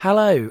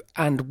Hello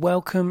and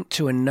welcome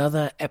to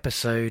another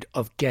episode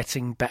of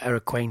Getting Better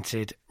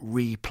Acquainted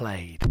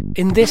Replayed.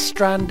 In this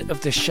strand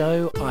of the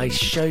show, I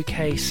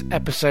showcase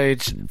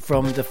episodes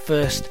from the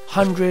first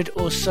 100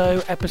 or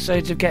so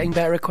episodes of Getting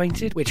Better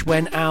Acquainted, which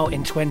went out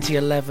in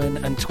 2011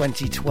 and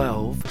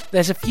 2012.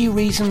 There's a few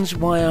reasons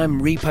why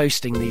I'm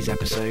reposting these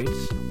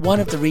episodes.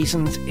 One of the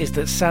reasons is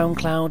that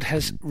SoundCloud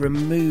has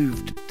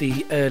removed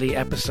the early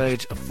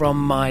episodes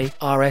from my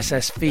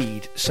RSS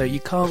feed, so you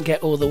can't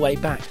get all the way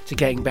back to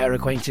Getting Better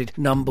Acquainted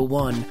number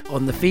 1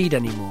 on the feed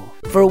anymore.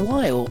 For a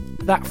while,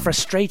 that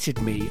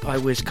frustrated me. I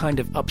was kind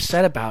of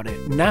upset about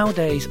it.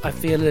 Nowadays, I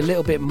feel a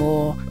little bit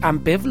more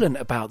ambivalent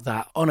about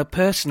that. On a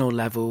personal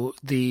level,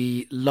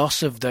 the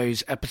loss of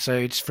those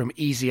episodes from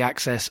easy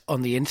access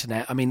on the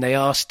internet, I mean, they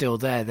are still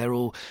there. They're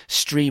all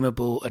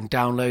streamable and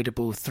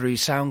downloadable through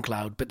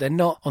SoundCloud, but they're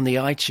not on the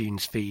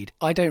iTunes feed.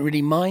 I don't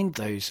really mind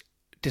those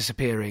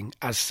disappearing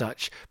as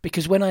such,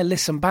 because when I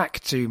listen back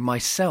to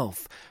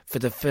myself for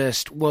the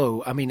first,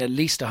 at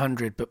least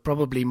 100, but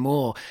probably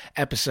more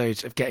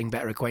episodes of Getting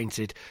Better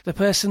Acquainted, the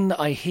person that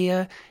I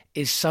hear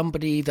is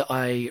somebody that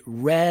I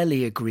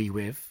rarely agree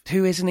with,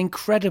 who is an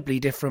incredibly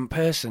different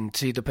person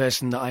to the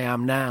person that I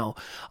am now.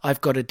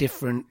 I've got a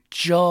different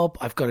job,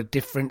 I've got a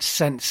different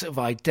sense of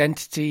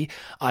identity,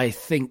 I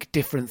think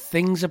different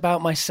things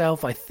about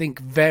myself, I think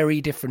very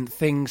different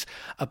things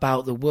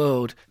about the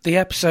world. The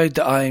episode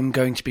that I'm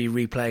going to be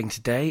replaying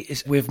today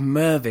is with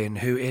Mervyn,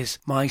 who is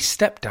my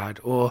stepdad,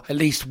 or at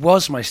least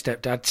was my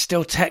stepdad,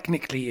 still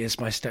technically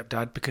is my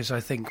stepdad, because I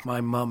think my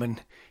mum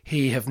and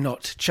he have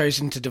not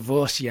chosen to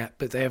divorce yet,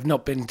 but they have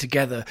not been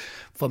together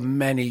for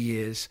many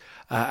years,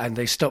 and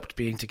they stopped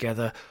being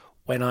together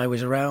when I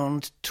was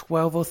around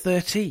 12 or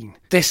 13.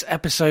 This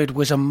episode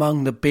was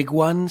among the big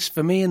ones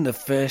for me in the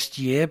first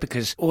year,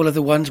 because all of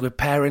the ones with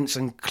parents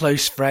and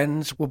close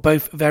friends were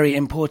both very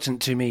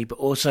important to me, but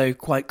also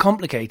quite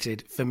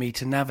complicated for me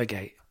to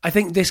navigate. I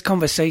think this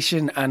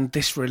conversation and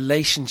this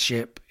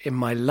relationship in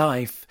my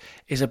life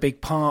is a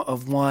big part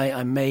of why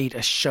I made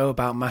a show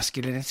about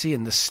masculinity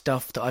and the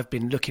stuff that I've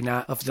been looking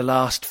at over the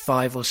last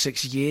 5 or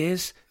 6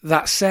 years.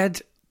 That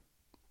said,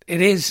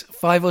 it is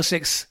 5 or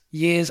 6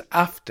 years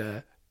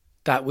after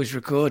that was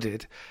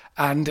recorded,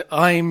 and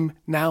I'm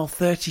now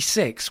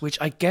 36, which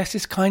I guess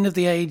is kind of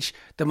the age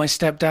that my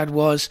stepdad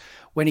was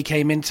when he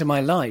came into my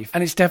life.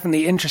 And it's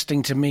definitely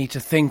interesting to me to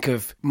think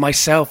of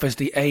myself as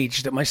the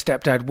age that my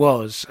stepdad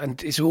was,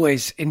 and it's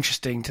always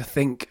interesting to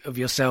think of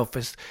yourself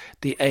as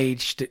the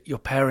age that your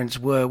parents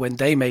were when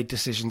they made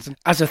decisions. And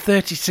as a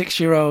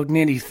 36-year-old,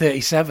 nearly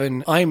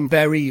 37, I'm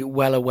very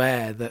well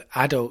aware that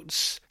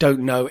adults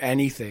don't know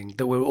anything,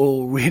 that we're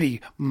all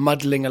really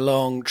muddling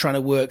along, trying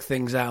to work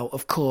things out.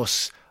 Of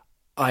course,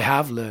 I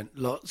have learnt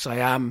lots. I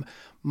am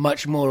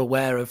much more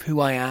aware of who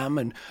I am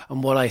and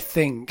what I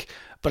think.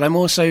 But I'm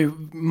also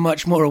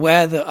much more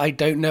aware that I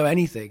don't know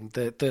anything,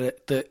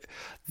 that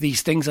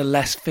these things are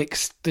less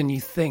fixed than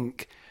you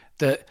think,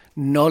 that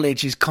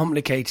knowledge is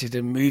complicated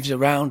and moves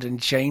around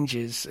and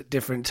changes at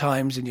different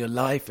times in your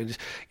life, and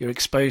you're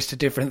exposed to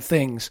different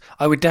things.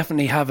 I would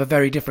definitely have a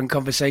very different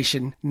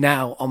conversation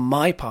now, on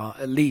my part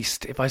at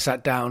least, if I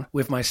sat down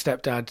with my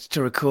stepdad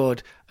to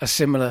record a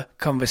similar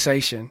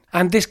conversation.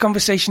 And this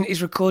conversation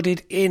is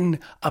recorded in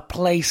a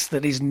place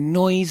that is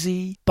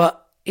noisy, but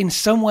in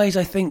some ways,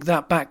 I think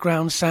that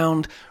background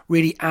sound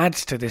really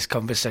adds to this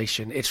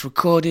conversation. It's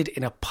recorded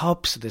in a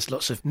pub, so there's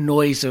lots of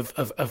noise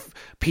of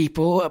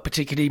people,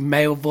 particularly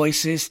male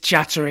voices,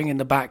 chattering in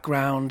the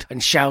background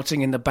and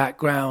shouting in the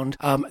background.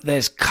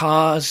 There's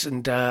cars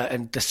and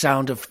the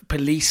sound of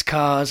police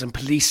cars and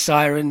police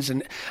sirens,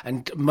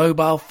 and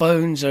mobile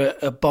phones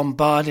are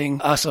bombarding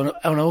us on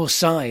all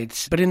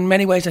sides. But in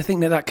many ways, I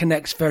think that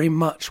connects very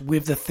much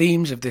with the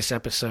themes of this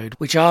episode,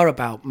 which are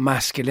about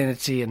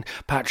masculinity and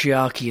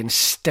patriarchy and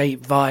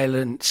state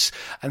violence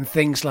and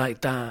things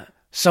like that.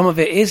 Some of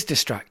it is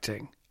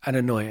distracting and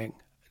annoying,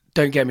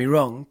 don't get me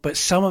wrong, but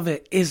some of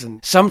it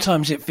isn't.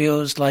 Sometimes it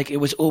feels like it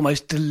was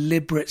almost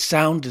deliberate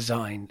sound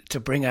design to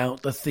bring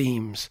out the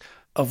themes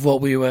of what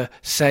we were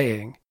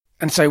saying.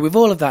 And so with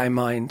all of that in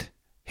mind,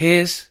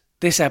 here's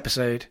this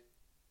episode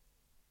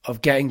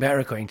of Getting Better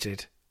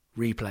Acquainted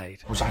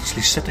Replayed. I was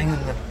actually sitting in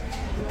the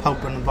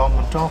pub when the bomb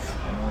went off.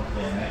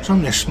 It was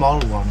only a small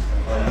one,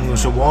 and there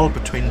was a wall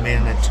between me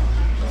and it,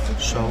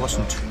 so I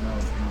wasn't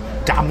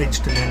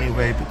damaged in any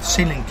way, but the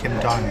ceiling came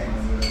down.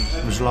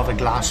 There was a lot of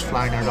glass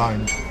flying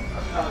around.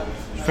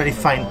 It was very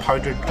fine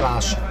powdered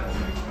glass.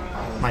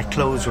 My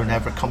clothes were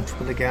never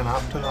comfortable again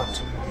after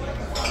that.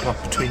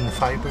 Got between the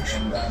fibres.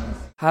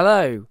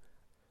 Hello,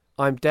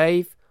 I'm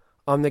Dave.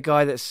 I'm the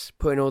guy that's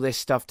putting all this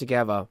stuff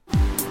together.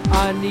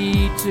 I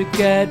need to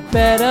get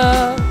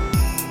better.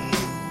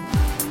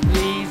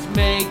 Please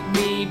make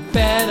me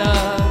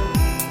better.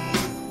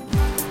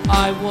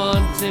 I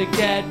want to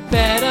get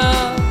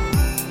better.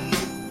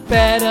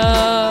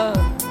 Better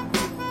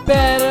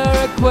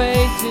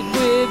acquainted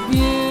with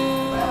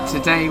you.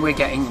 Today we're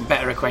getting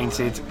better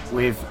acquainted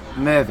with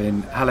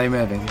Mervyn. Hello,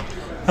 Mervyn.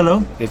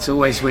 Hello. It's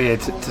always weird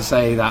to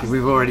say that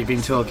we've already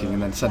been talking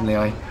and then suddenly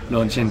I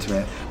launch into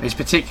it. It's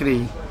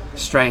particularly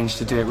strange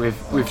to do it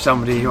with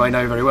somebody who I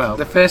know very well.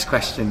 The first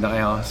question that I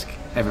ask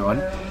everyone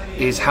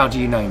is, how do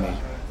you know me?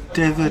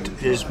 David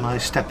is my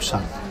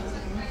stepson.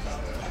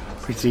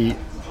 Pretty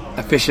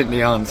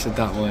efficiently answered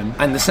that one.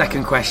 And the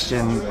second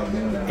question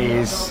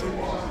is,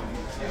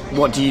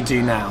 what do you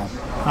do now?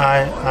 I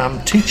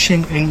am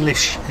teaching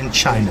English in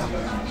China.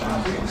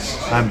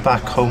 I'm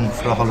back home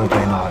for a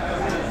holiday now.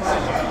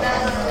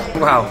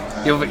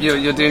 Wow,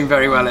 you're doing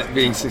very well at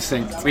being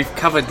succinct. We've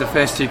covered the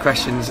first two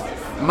questions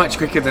much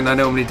quicker than I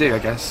normally do, I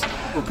guess.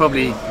 We'll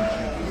probably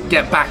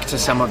get back to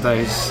some of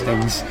those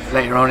things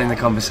later on in the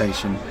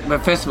conversation.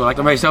 But first of all,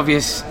 the most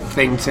obvious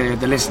thing to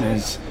the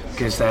listeners,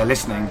 because they're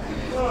listening,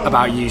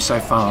 about you so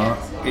far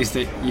is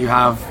that you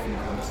have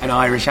an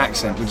Irish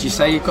accent. Would you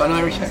say you've got an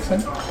Irish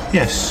accent?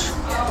 Yes,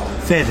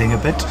 fading a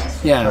bit,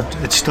 Yeah.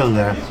 but it's still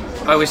there.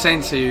 I was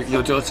saying to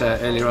your daughter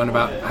earlier on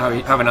about how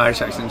you have an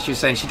Irish accent. She was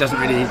saying she doesn't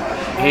really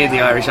hear the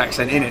Irish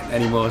accent in it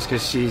anymore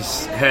because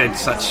she's heard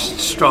such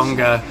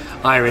stronger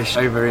Irish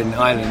over in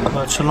Ireland.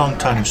 Well, it's a long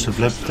time since I've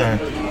lived there.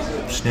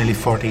 It's nearly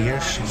 40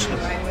 years since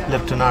I've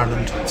lived in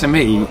Ireland. To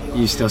me,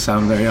 you still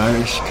sound very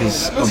Irish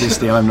because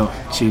obviously I'm not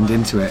tuned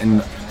into it.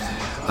 And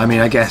I mean,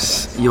 I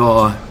guess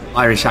your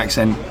Irish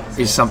accent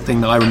is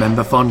something that I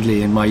remember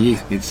fondly in my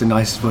youth. It's a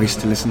nice voice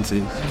to listen to.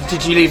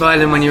 Did you leave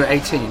Ireland when you were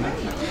 18?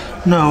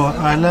 No,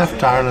 I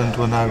left Ireland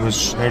when I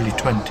was early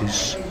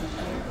 20s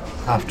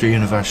after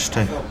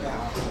university.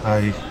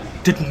 I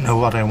didn't know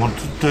what I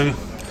wanted to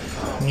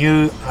do.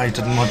 Knew I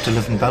didn't want to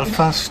live in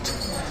Belfast.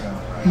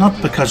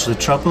 Not because of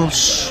the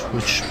Troubles,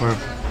 which were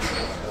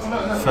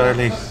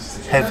fairly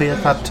heavy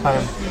at that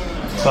time,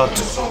 but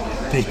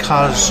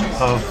because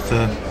of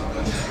the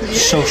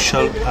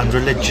social and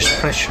religious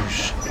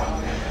pressures.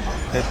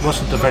 It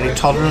wasn't a very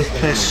tolerant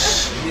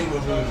place.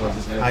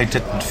 I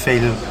didn't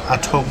feel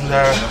at home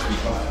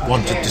there,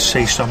 wanted to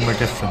see somewhere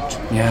different.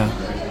 Yeah.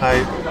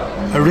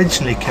 I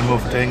originally came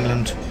over to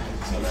England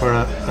for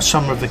a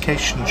summer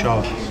vacation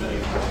job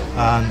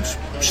and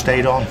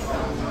stayed on.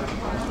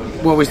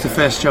 What was the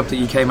first job that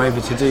you came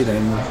over to do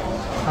then?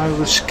 I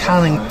was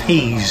canning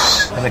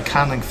peas in a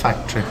canning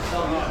factory.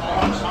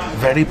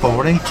 Very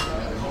boring,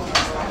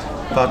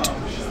 but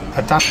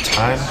at that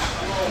time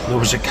there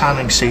was a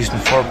canning season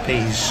for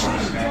peas.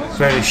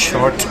 Very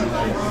short,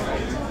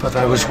 but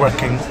I was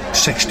working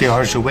 60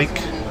 hours a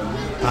week,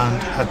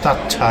 and at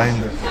that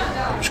time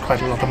it was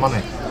quite a lot of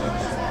money.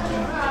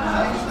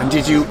 And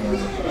did you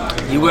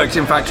worked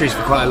in factories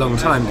for quite a long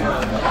time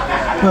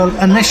then? Well,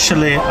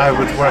 initially I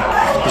would work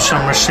the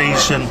summer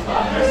season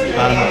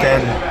and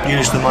then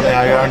use the money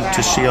I earned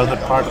to see other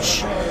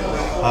parts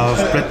of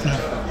Britain.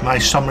 My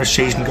summer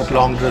season got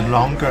longer and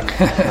longer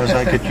as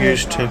I got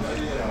used to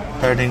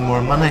earning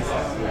more money.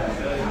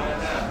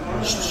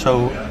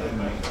 So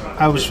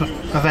I was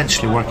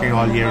eventually working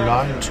all year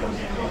round,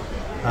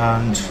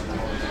 and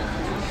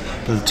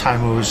by the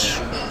time I was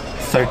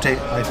 30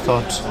 I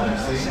thought,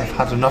 I've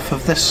had enough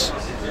of this.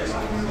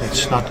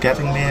 It's not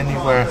getting me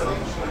anywhere.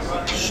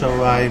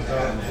 So I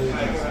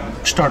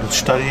started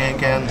studying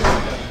again.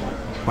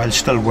 While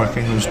still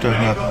working, I was doing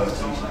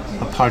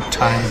a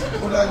part-time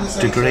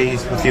degree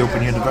with the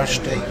Open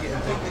University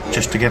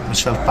just to get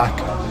myself back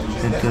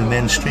into the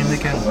mainstream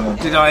again.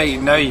 Did I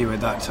know you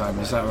at that time,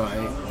 is that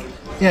right?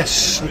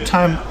 Yes, at the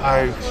time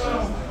I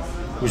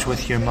was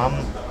with your mum.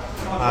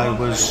 I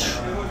was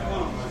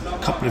a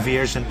couple of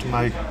years into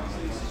my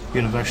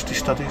university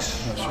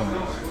studies. That's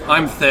right.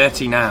 I'm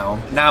 30 now.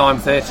 Now I'm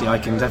 30, I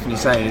can definitely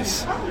say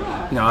it's,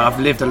 I've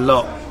lived a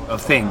lot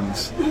of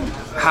things.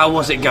 How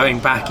was it going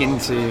back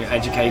into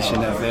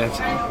education at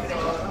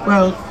 30?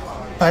 Well,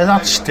 by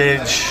that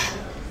stage,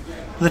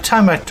 the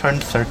time I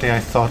turned 30, I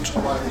thought,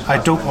 I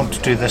don't want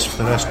to do this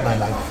for the rest of my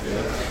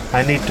life.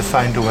 I need to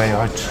find a way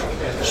out.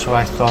 So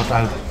I thought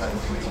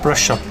I'll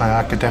brush up my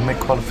academic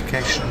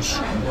qualifications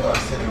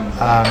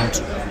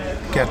and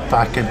get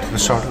back into the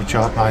sort of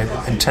job my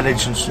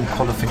intelligence and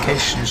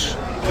qualifications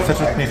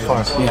fitted me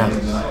for. Yeah.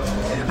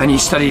 And you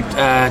studied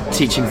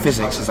teaching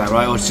physics, is that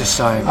right, or just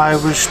science? I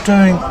was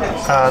doing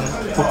an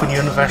Open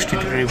University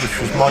degree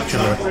which was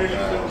modular.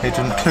 It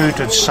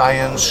included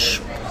science,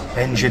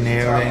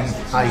 engineering,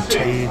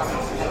 IT,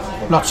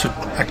 lots of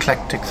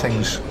eclectic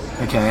things.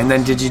 Okay, and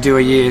then did you do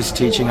a year's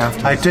teaching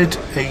after? I did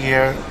a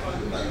year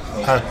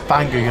at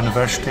Bangor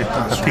University, a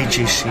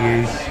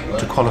PGCE,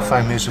 to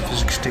qualify me as a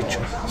physics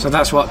teacher. So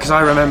that's what, because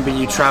I remember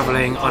you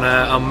travelling on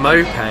a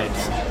moped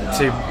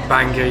to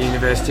Bangor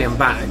University and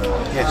back.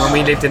 Yes. When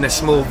we lived in a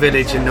small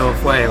village in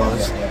North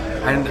Wales,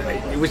 and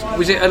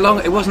was it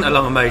along? It wasn't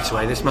along a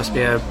motorway. This must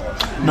be a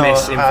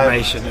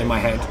misinformation in my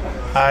head.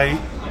 I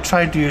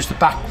tried to use the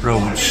back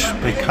roads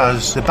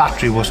because the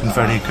battery wasn't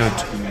very good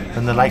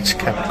and the lights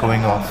kept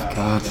going off.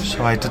 God.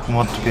 So I didn't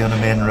want to be on a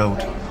main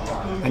road.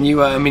 And you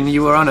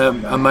were on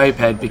a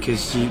moped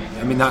because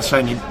that's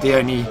the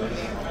only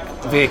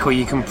vehicle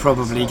you can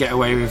probably get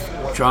away with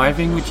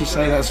driving. Would you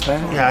say that's fair?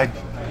 Yeah,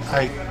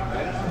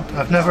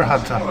 I've never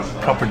had a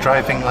proper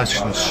driving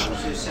licence.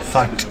 In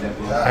fact,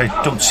 I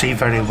don't see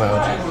very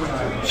well,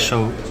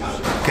 so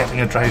getting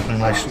a driving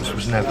licence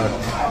was never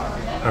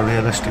a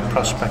realistic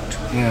prospect.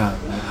 Yeah,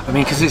 I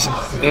mean, because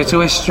it's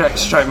always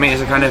struck me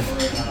as a kind of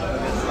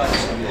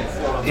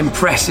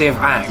impressive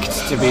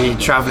act to be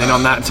travelling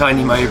on that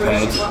tiny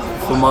moped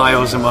for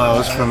miles and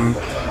miles from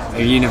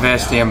a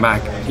university and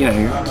back,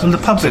 Well, the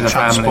public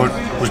transport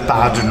was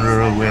bad in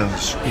rural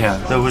Wales. Yeah.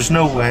 There was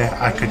no way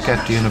I could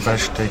get to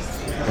university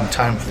in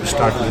time for the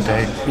start of the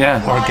day,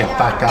 or get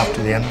back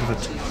after the end of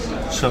it.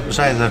 So it was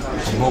either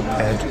a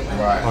moped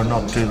or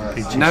not do the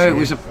PGCE. No, it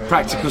was a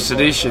practical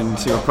solution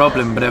to a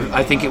problem, but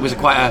I think it was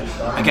quite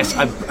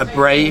a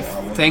brave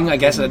thing. I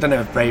guess I don't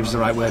know if brave is the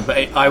right word, but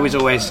I was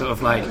always sort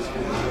of like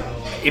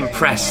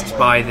impressed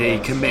by the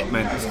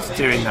commitment to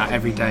doing that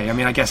every day. I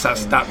mean, I guess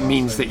that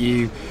means that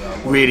you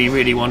really,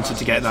 really wanted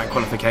to get that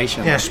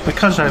qualification. Yes,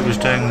 because I was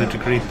doing the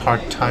degree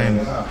part-time,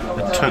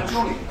 it took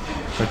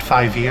about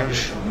 5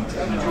 years.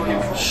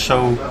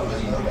 So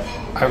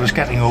I was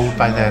getting old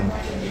by then.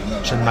 I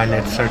was in my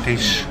late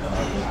 30s,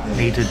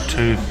 needed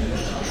to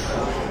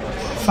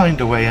find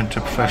a way into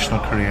a professional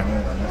career.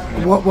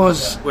 What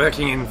was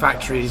working in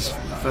factories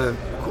for,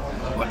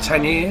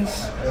 10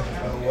 years?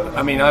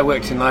 I mean, I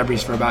worked in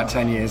libraries for about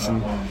 10 years,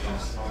 and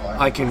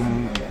I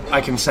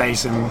can say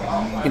some,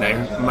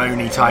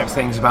 moany type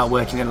things about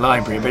working in a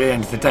library, but at the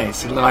end of the day,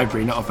 it's a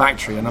library, not a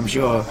factory, and I'm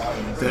sure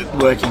that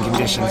working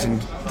conditions in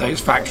those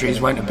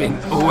factories won't have been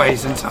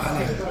always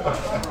entirely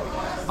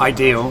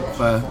ideal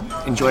for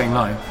enjoying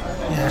life.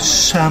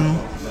 Yes,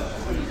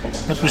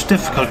 it was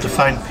difficult to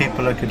find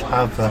people I could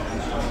have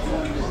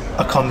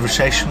a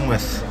conversation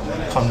with.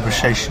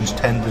 Conversations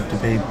tended to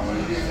be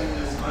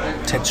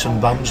tits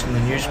and bums in the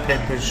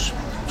newspapers,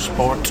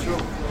 sport,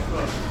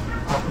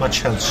 not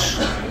much else.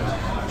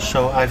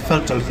 So I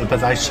felt a little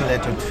bit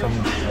isolated from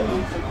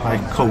my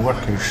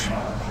co-workers.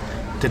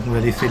 Didn't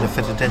really feel I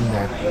fitted in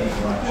there,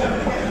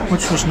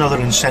 which was another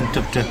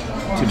incentive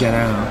to get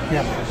out.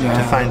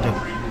 To find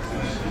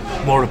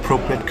a more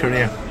appropriate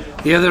career.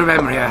 The other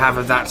memory I have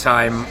of that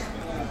time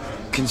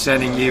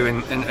concerning you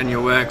and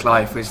your work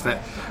life was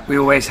that we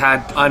always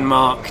had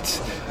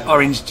unmarked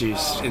orange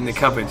juice in the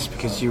cupboards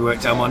because you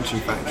worked at a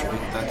Monterey factory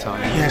at that time.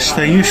 Yes,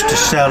 they used to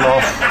sell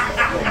off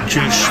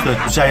juice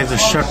that was either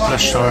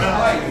surplus or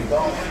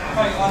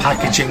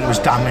packaging was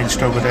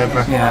damaged or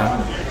whatever.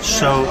 Yeah.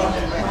 So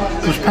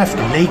it was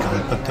perfectly legal,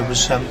 but there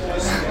was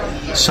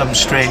some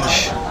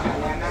strange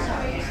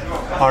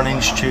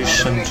orange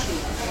juice and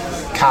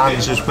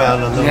cans as well.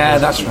 Yeah,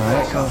 that's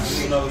right, of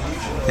course.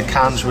 The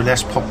cans were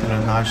less popular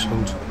in the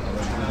household.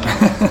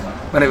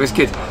 But it was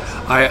good.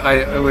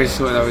 I always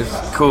thought that was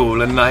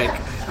cool, and like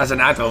as an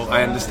adult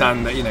I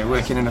understand that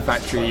working in a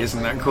factory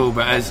isn't that cool,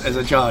 but as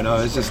a child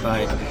I was just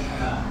like,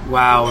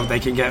 wow, they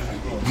can get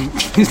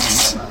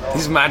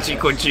this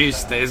magical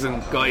juice that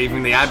hasn't got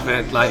even the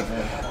advert, like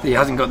it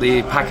hasn't got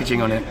the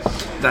packaging on it.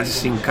 That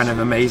just seemed kind of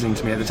amazing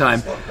to me at the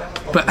time,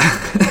 but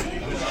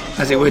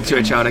as it would to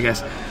a child, I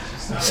guess.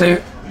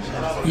 So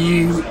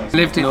you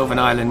lived in Northern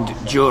Ireland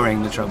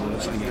during the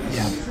Troubles, I guess.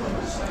 Yeah.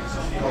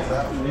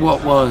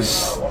 What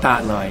was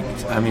that like?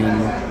 I mean,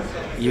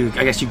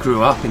 I guess you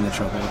grew up in the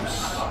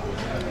Troubles.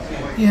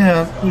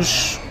 Yeah, it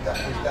was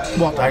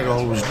what I'd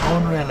always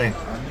known, really.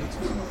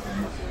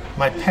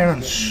 My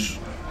parents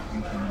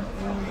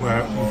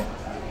were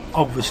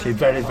obviously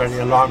very, very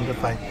alarmed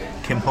if I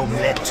came home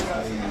late,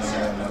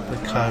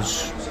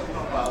 because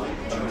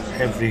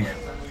every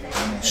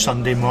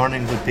Sunday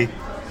morning there'd be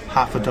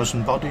half a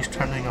dozen bodies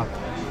turning up.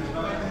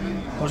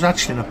 I was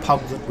actually in a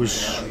pub that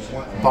was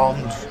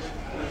bombed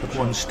at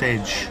one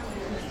stage.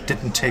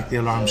 Didn't take the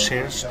alarm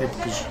seriously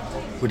because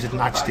we didn't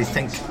actually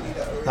think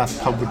that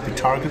pub would be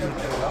targeted.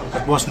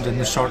 It wasn't in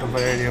the sort of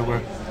area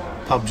where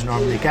pubs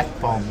normally get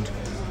bombed.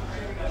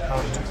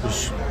 And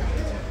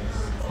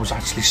I was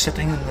actually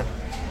sitting in the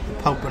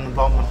pub when the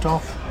bomb went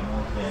off.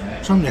 It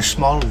was only a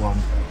small one,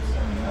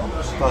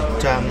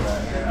 but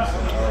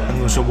and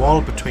there was a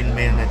wall between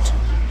me and it,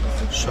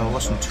 so I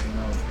wasn't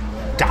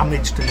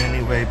damaged in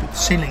any way, but the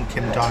ceiling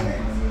came down.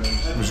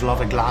 There was a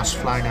lot of glass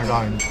flying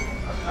around.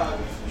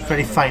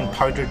 Very fine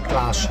powdered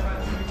glass.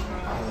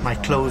 My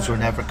clothes were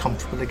never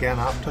comfortable again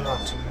after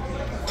that.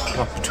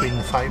 Got between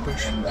the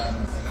fibres.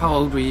 How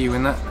old were you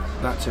when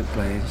that took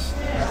place?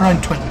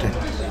 Around 20.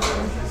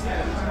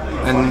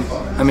 And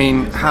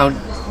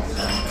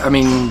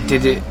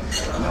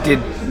did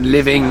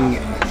living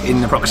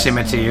in the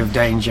proximity of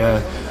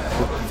danger,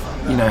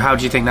 how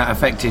do you think that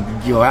affected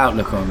your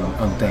outlook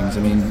on things?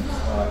 I mean,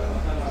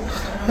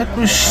 it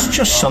was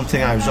just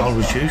something I was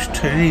always used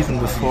to, even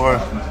before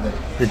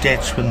the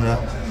dates when the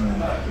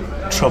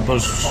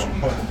Troubles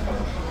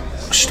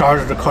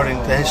started. According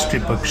to the history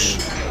books,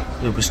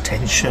 there was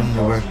tension,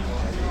 there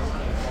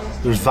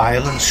was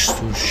violence,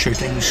 there was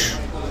shootings,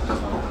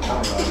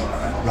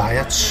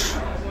 riots.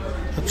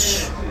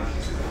 It's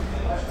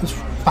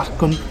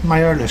back on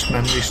my earliest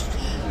memories,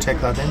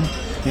 take that in.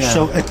 Yeah.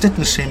 So it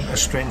didn't seem a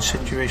strange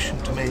situation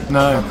to me.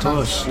 No, of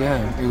course,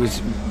 yeah. It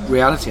was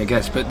reality, I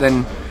guess. But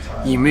then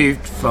you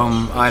moved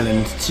from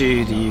Ireland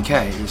to the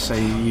UK, so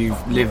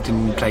you've lived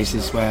in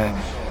places where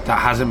that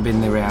hasn't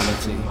been the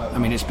reality. I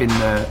mean, it's been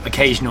the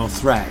occasional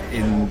threat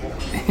in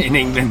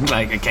England,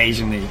 like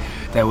occasionally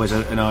there was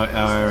an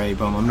IRA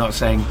bomb. I'm not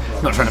trying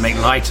to make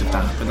light of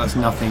that, but that's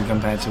nothing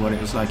compared to what it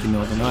was like in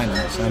Northern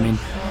Ireland. So I mean,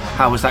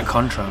 how was that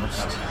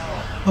contrast?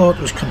 Oh, it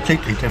was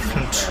completely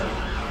different.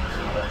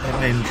 I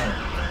mean,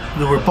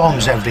 there were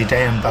bombs every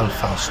day in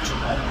Belfast.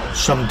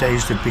 Some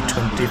days there'd be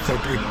 20, 30,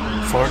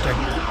 40,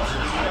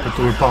 but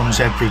there were bombs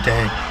every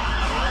day.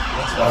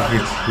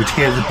 You'd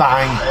hear the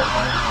bang,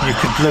 you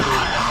could look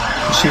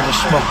and see the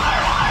smoke,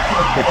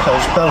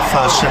 because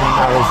Belfast's in a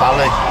narrow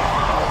valley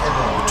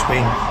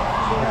between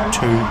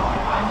two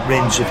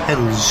range of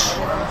hills,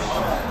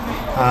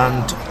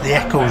 and the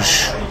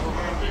echoes,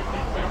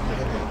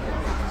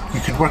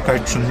 you could work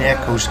out from the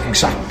echoes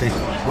exactly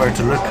where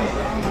to look.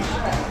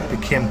 It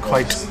became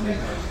quite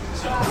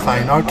a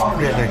fine art,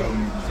 really.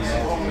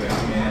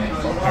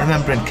 I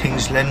remember in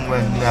King's Lynn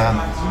when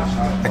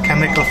a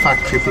chemical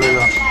factory blew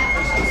up.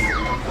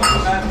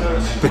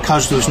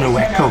 Because there was no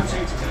echo,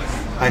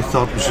 I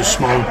thought it was a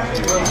small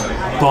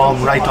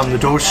bomb right on the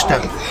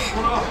doorstep,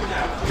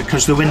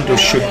 because the windows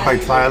shook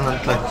quite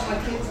violently.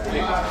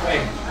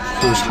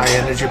 There was high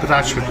energy, but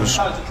actually it was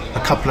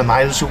a couple of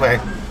miles away,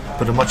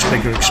 but a much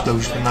bigger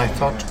explosion than I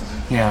thought.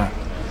 Yeah.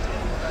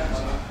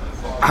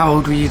 How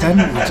old were you then?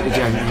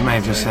 You may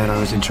have just said I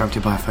was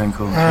interrupted by a phone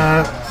call.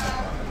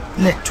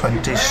 Late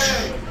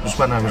 20s was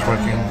when I was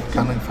working in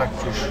canning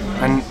factories.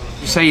 And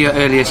you say your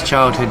earliest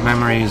childhood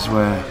memories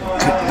were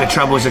the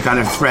troubles are kind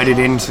of threaded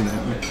into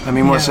them. I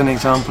mean, what's an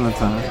example of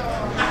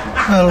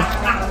that?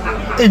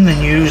 Well, in the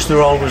news there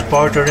are always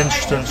border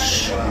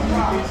incidents.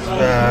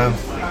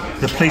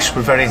 The police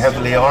were very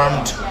heavily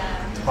armed,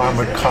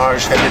 armoured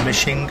cars, heavy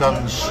machine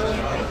guns,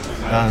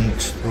 and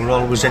there were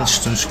always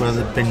incidents where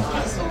there'd been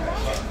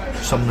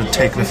someone had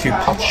taken a few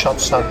pot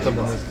shots at them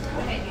and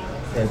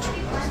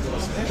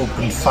they'd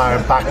opened fire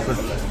back with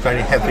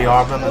very heavy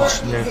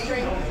armaments, and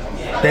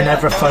they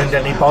never found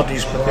any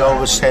bodies, but they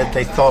always said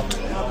they thought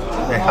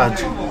they had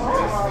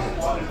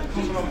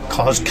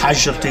caused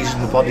casualties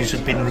and the bodies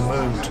had been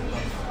removed.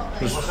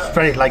 It was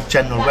very like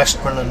General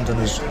Westmoreland and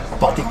his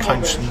body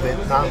counts in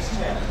Vietnam.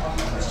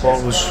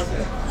 Always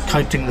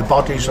counting the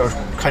bodies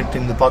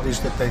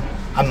that they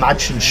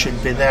imagined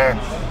should be there,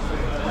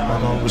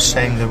 and always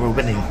saying they were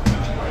winning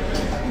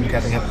and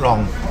getting it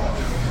wrong.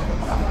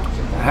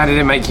 How did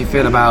it make you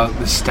feel about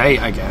the state,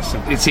 I guess?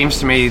 It seems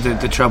to me that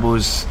the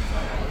Troubles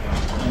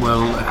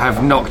will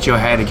have knocked your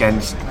head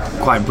against,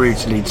 quite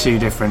brutally, two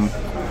different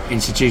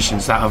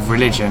institutions, that of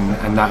religion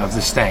and that of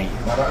the state.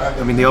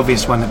 I mean, the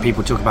obvious one that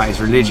people talk about is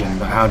religion,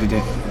 but how did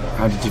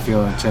you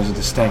feel in terms of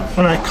the state?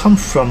 Well, I come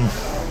from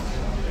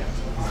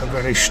a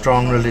very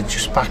strong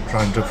religious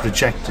background. I've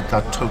rejected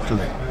that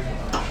totally.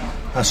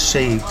 I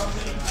see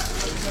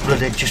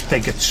religious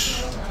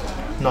bigots,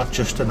 not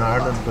just in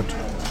Ireland, but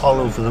all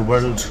over the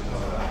world,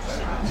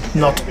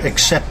 not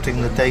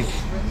accepting that they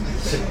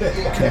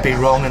can be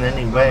wrong in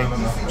any way,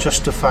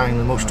 justifying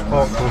the most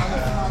awful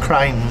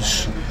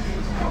crimes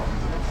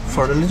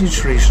for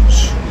religious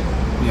reasons.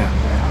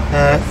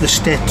 Yeah. The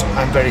state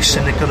I'm very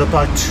cynical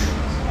about.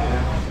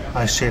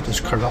 I see it as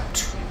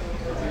corrupt,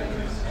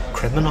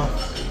 criminal.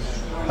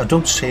 I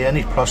don't see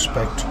any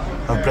prospect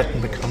of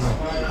Britain becoming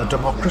a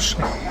democracy.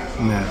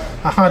 No.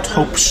 I had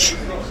hopes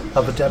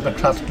of a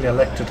democratically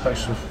elected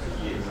House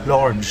of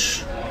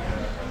Lords,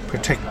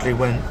 particularly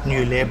when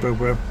New Labour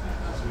were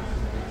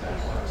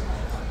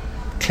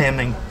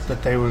claiming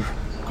that they were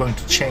going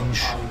to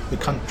change the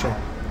country.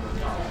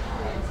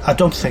 I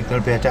don't think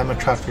there'll be a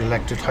democratically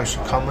elected House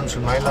of Commons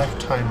in my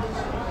lifetime.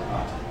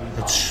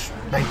 It's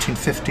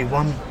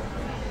 1951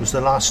 was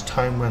the last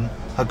time when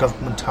a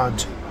government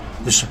had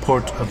the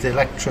support of the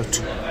electorate,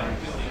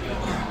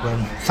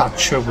 when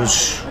Thatcher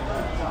was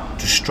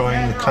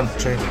destroying the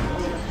country.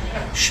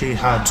 She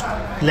had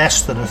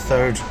less than a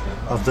third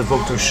of the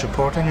voters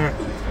supporting her,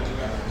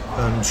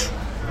 and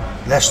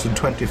less than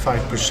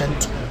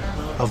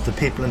 25% of the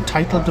people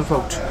entitled to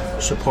vote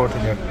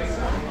supporting her.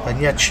 And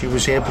yet she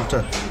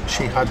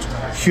had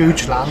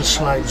huge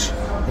landslides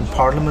in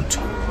Parliament,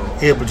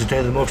 able to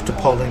do the most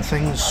appalling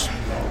things.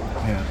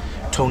 Yeah.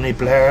 Tony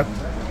Blair,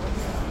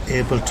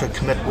 able to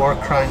commit war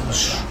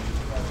crimes,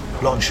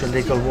 launch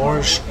illegal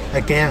wars,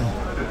 again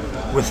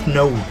with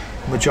no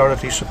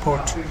majority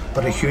support,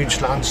 but a huge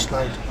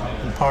landslide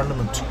in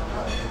Parliament.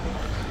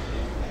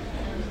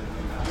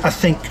 I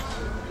think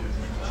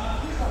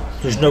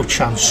there's no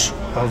chance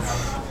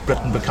of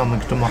Britain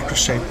becoming a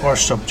democracy or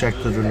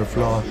subject to the rule of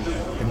law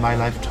in my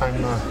lifetime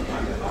now.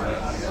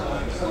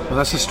 Well,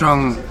 that's a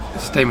strong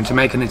statement to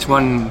make, and it's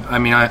one, I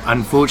mean,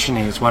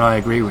 unfortunately, it's one I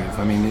agree with.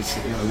 I mean,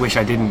 I wish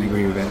I didn't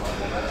agree with it.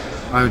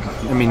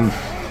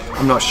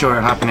 I'm not sure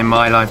it'll happen in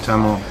my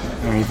lifetime or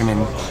even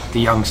in the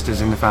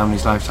youngsters in the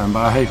family's lifetime,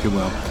 but I hope it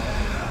will.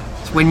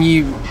 So when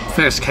you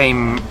first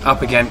came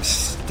up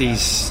against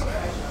these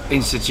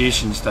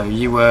institutions, though,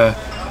 you were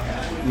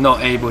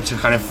not able to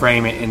kind of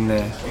frame it in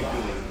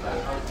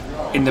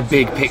the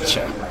big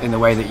picture in the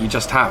way that you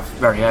just have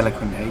very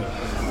eloquently.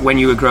 When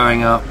you were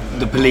growing up,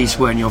 the police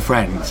weren't your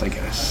friends, I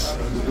guess.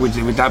 Would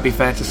that be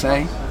fair to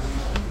say?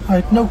 I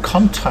had no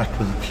contact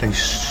with the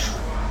police.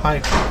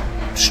 My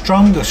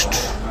strongest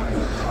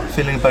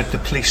feeling about the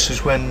police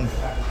is when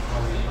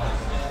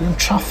you're in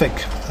traffic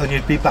and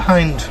you'd be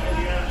behind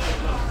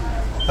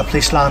a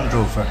police Land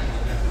Rover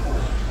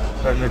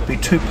and there'd be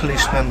two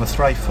policemen with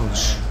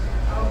rifles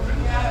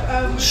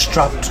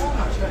strapped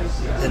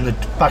in the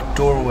back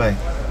doorway,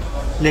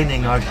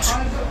 leaning out,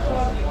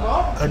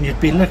 and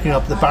you'd be looking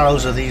up the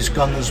barrels of these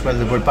guns where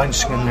they were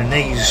bouncing on their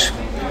knees,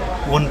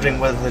 wondering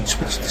whether they'd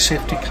switch the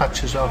safety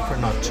catches off or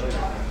not.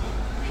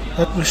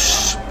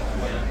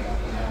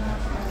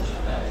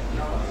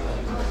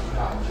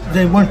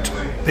 They weren't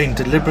being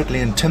deliberately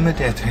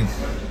intimidating,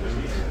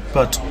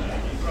 but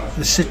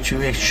the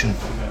situation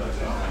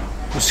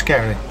was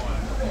scary.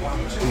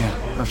 Yeah,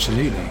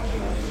 absolutely.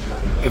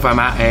 If I'm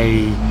at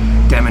a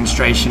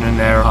demonstration and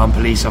there are armed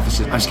police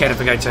officers, I'm scared if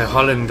I go to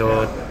Holland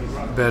or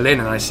Berlin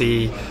and I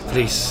see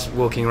police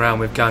walking around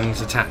with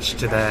guns attached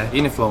to their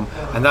uniform,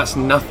 and that's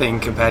nothing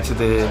compared to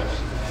the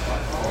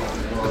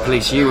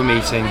police you were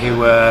meeting, who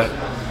were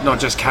not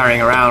just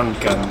carrying around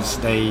guns,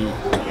 they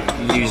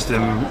used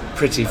them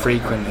pretty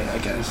frequently, I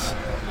guess.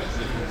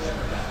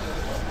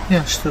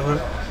 Yes, there were.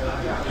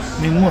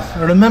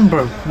 I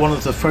remember one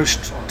of the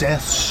first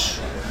deaths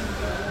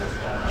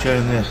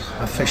during the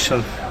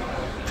official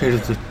period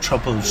of the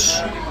Troubles.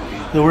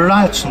 There were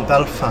riots in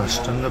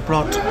Belfast, and they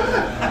brought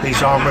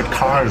these armoured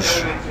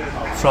cars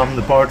from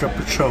the border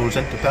patrols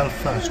into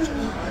Belfast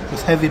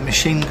with heavy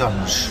machine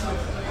guns,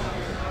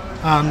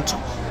 and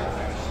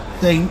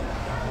they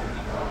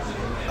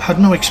had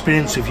no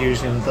experience of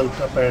using in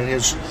built-up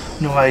areas,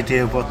 no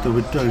idea what they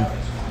would do.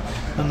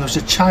 And there was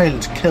a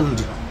child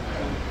killed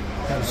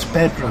in his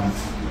bedroom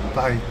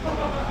by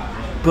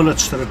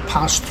bullets that had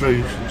passed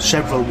through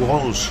several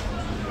walls,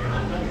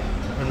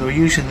 and they were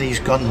using these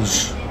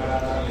guns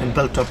in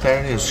built-up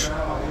areas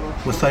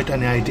without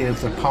any idea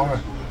of their power.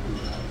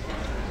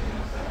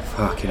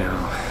 Fucking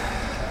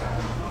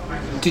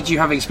hell. Did you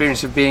have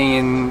experience of being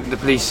in the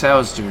police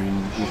cells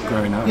during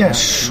growing up?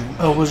 Yes,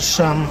 I was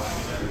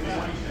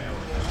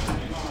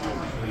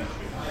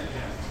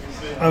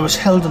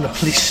held in a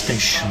police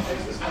station.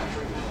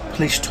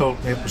 Police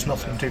told me it was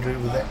nothing to do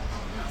with it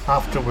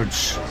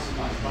afterwards,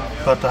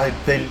 but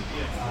I'd been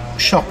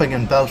shopping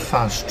in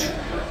Belfast.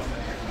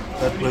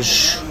 It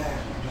was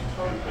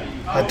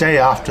a day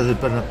after there'd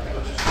been a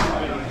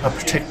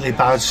particularly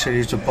bad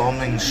series of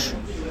bombings.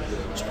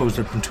 I suppose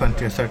there'd been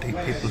 20 or 30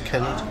 people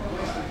killed,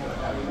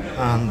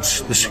 and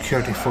the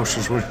security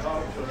forces were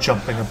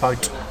jumping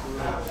about,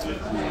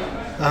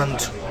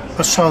 and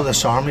I saw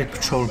this army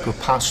patrol go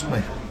past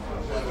me,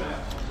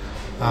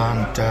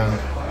 and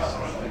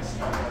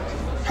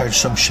heard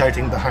some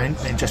shouting behind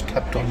me and just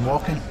kept on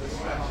walking.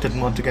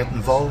 Didn't want to get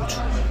involved.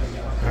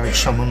 I heard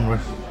someone were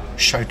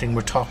shouting,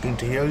 "We're talking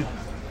to you."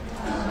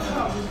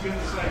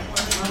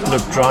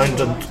 Looked round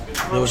and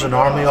there was an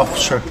army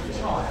officer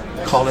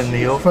calling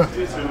me over.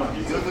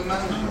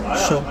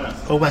 So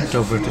I went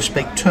over to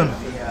speak to him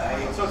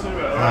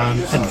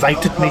and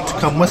invited me to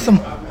come with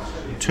him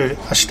to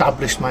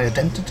establish my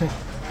identity.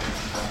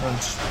 And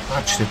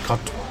actually got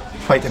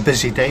quite a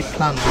busy day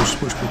planned. I was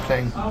supposed to be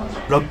playing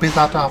rugby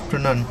that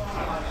afternoon,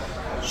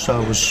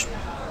 so I was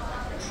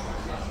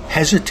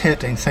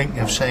hesitating, thinking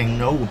of saying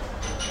no,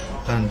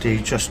 and he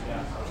just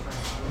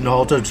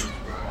nodded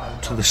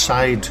to the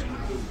side,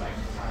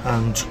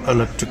 and I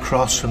looked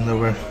across and there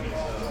were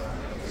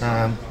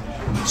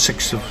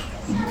six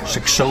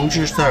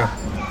soldiers there.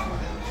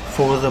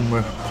 4 of them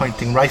were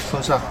pointing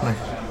rifles at me.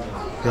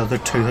 The other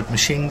 2 had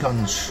machine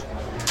guns.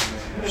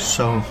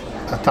 So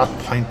at that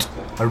point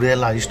I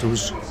realised I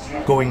was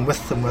going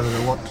with them whether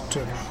I wanted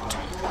to or not.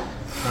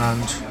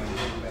 And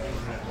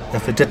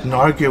if I didn't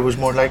argue, I was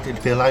more likely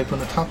to be alive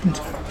when it happened.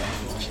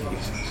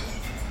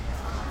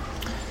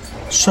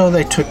 So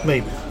they took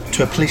me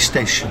to a police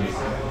station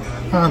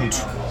and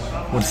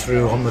went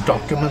through all the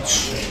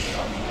documents.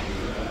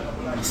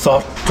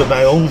 Thought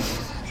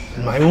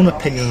in my own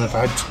opinion, that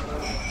I'd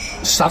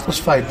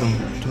satisfied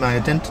them to my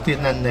identity,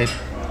 and then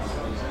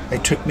they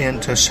took me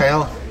into a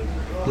cell,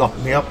 locked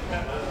me up.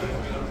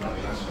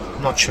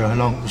 Not sure how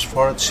long it was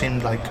for. It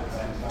seemed like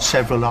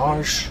several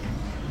hours.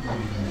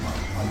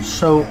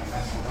 So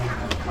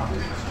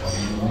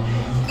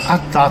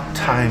at that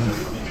time,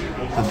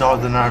 the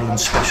Northern Ireland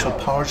Special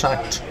Powers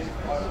Act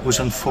was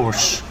in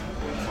force,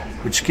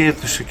 which gave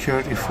the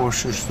security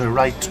forces the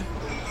right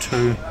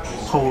to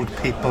hold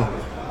people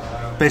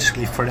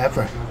basically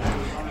forever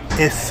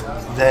if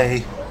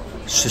they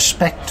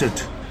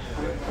suspected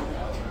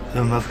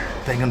them of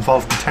being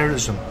involved in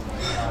terrorism.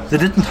 They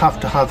didn't have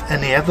to have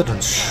any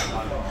evidence.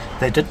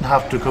 They didn't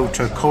have to go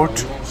to a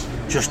court.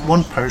 Just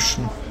one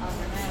person,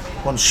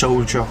 one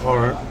soldier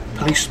or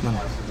policeman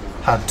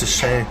had to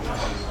say,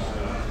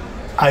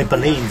 "I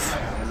believe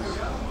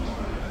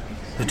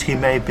that he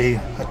may be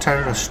a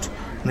terrorist,"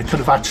 and they could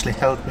have actually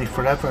held me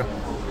forever.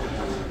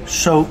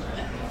 So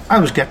I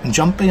was getting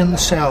jumpy in the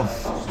cell,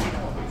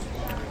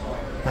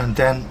 and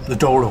then the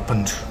door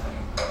opened,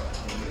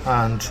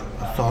 and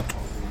I thought,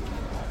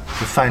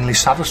 they finally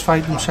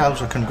satisfied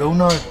themselves, I can go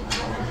now.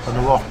 And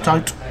I walked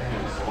out,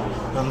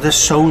 and this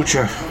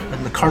soldier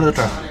in the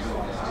corridor,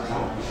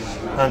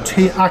 and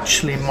he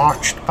actually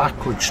marched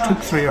backwards, took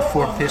 3 or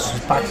 4 paces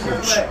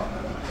backwards,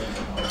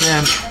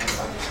 then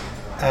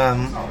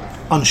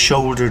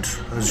unshouldered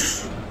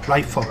his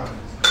rifle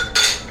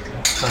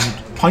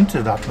and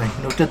pointed at me.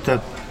 Did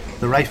the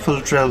rifle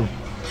drill,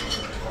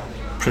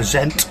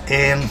 present,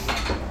 aim,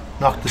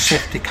 knock the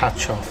safety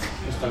catch off.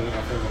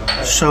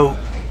 So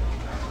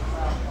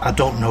I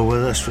don't know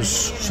whether this was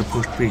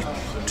supposed to be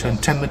to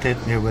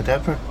intimidate me or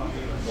whatever,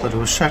 but I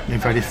was certainly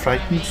very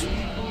frightened.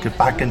 Get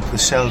back into the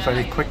cell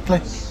very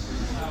quickly,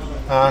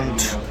 and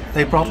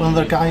they brought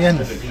another guy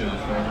in,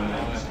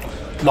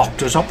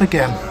 locked us up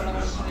again.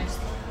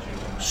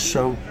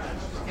 So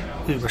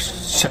we were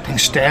sitting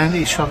staring at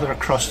each other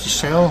across the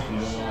cell.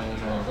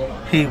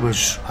 He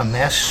was a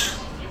mess.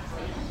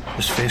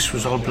 His face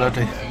was all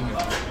bloody.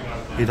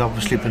 He'd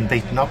obviously been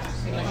beaten up.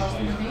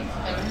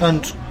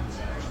 And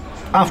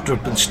after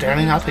we'd been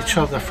staring at each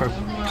other for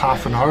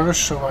half an hour or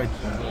so, I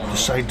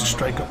decided to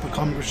strike up a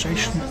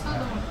conversation.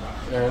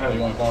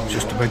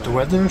 Just about the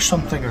weather or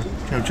something, or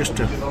just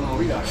to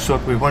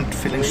thought we weren't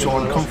feeling so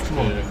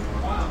uncomfortable.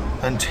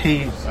 And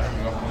he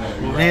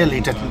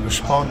really didn't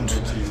respond.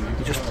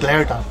 He just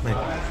glared at me.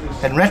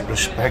 In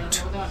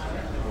retrospect,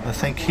 I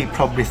think he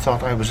probably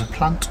thought I was a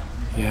plant.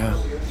 Yeah.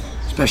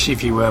 Especially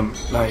if you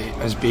weren't like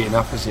as beaten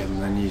up as him,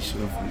 then you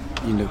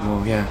look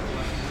more, yeah.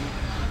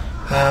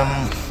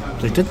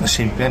 There didn't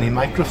seem to be any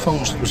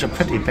microphones. It was a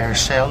pretty bare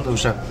cell. There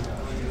was a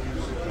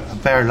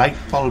bare light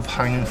bulb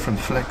hanging from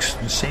flicks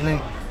in the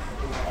ceiling.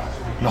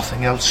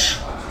 Nothing else.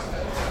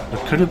 There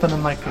could have been a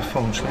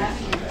microphone, so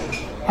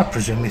I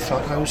presume he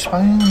thought I was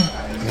spying.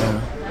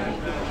 Yeah.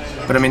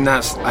 But I mean,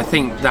 I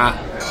think that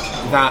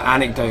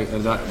anecdote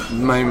of that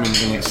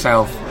moment in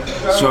itself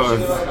sort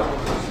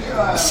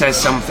of says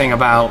something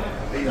about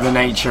the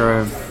nature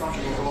of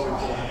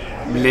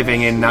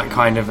living in that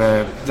kind of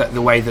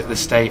the way that the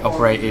state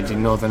operated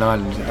in Northern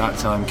Ireland at that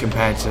time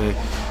compared to,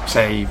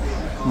 say,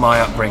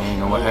 my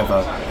upbringing or whatever.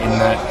 In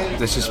that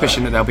the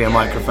suspicion that there'll be a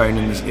microphone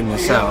in the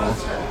cell,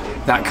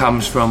 that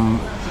comes from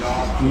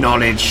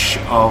knowledge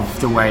of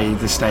the way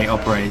the state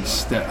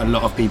operates that a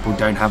lot of people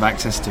don't have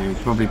access to.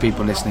 Probably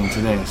people listening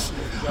to this.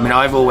 I mean,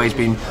 I always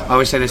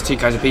say there's 2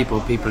 kinds of people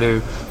who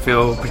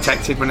feel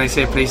protected when they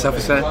see a police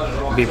officer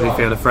and people who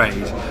feel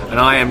afraid. And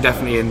I am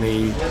definitely in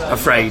the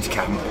afraid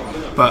camp,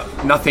 but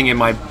nothing in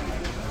my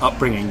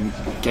upbringing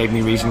gave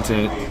me reason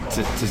to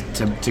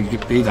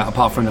be that,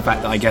 apart from the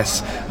fact that I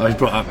guess I was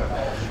brought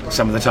up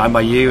some of the time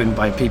by you and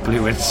by people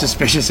who were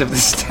suspicious of the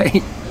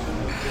state.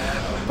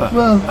 But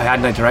I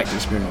had no direct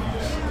experience.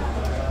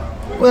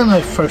 When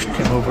I first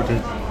came over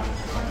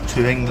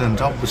to England,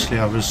 obviously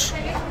I was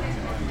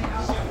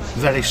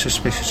very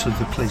suspicious of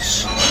the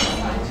police.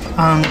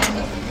 And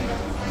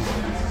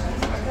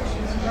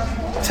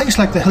things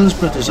like the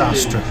Hillsborough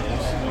disaster,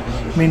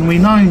 I mean, we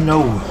now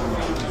know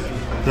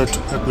that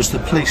it was the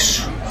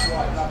police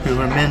who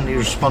were mainly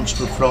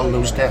responsible for all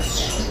those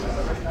deaths.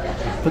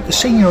 But the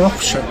senior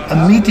officer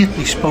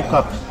immediately spoke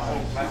up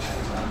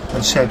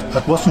and said,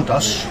 it wasn't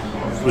us,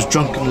 it was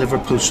drunken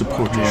Liverpool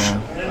supporters.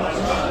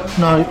 Yeah.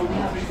 Now,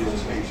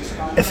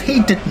 if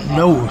he didn't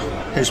know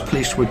his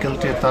police were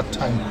guilty at that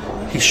time,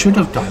 he should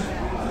have done.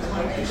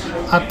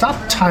 At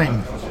that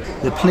time,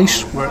 the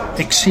police were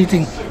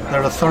exceeding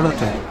their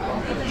authority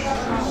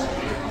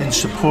in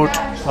support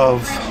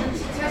of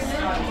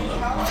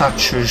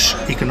Thatcher's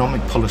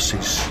economic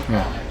policies.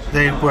 Yeah.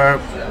 They were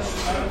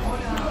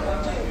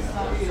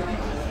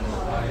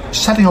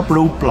setting up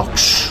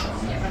roadblocks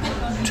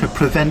to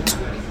prevent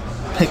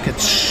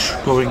pickets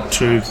going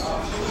to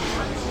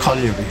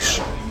collieries.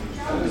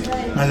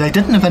 Now, they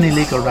didn't have any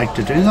legal right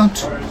to do that.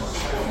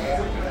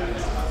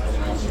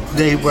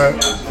 They were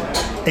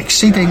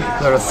exceeding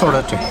their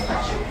authority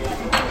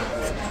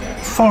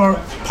for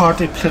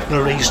party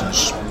political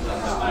reasons.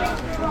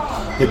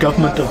 The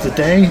government of the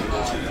day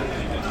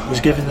was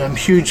giving them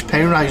huge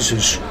pay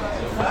rises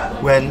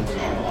when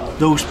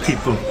those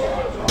people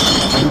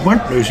who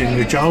weren't losing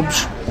their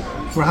jobs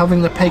were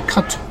having their pay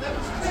cut.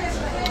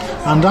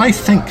 And I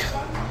think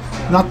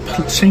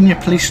that senior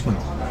policeman,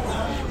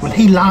 when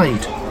he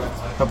lied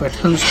about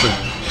Hillsborough,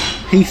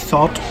 he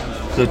thought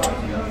that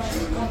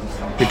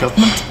the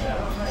government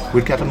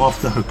would get him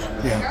off the hook.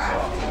 Yeah.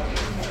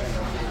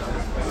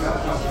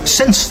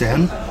 Since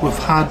then, we've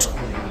had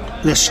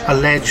this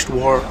alleged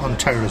war on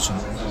terrorism.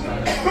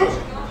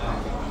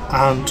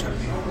 And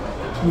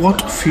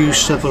what few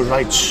civil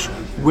rights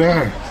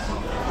were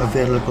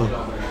available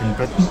in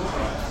Britain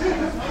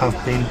have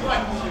been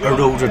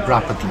eroded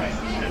rapidly.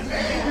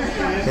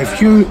 If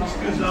you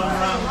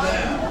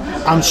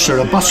answer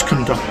a bus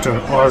conductor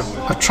or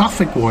a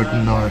traffic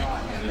warden now,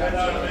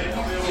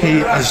 he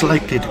is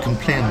likely to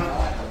complain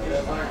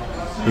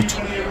that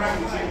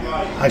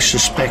I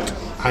suspect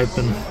I've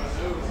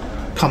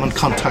come in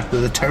contact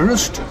with a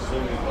terrorist,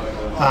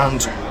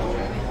 and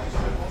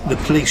the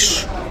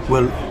police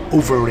will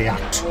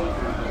overreact.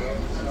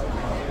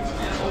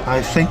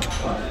 I think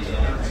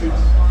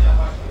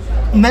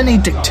many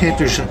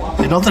dictators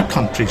in other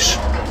countries,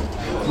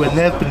 when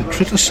they've been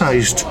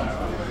criticised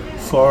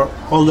for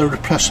all the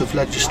repressive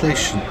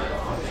legislation.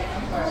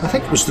 I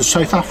think it was the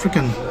South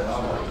African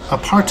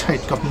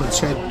apartheid government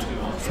said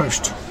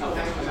first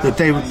that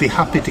they would be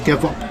happy to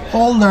give up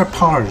all their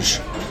powers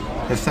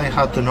if they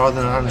had the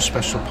Northern Ireland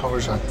Special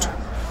Powers Act.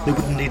 They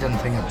wouldn't need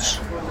anything else.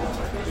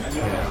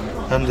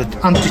 And the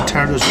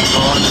anti-terrorism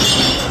laws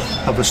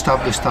have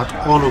established that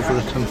all over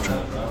the country.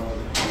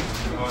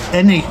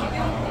 Any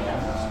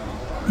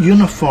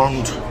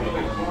uniformed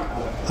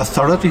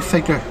authority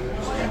figure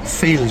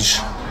feels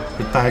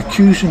that by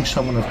accusing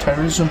someone of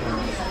terrorism,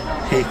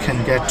 he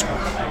can get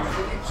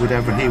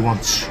whatever he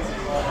wants.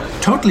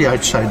 Totally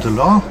outside the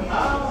law,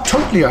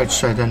 totally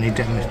outside any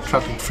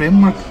democratic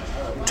framework,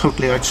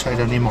 totally outside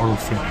any moral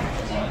framework.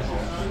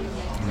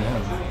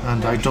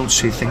 And I don't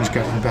see things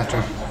getting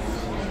better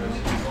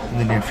in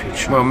the near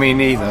future. Well, me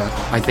neither.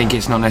 I think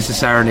it's not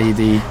necessarily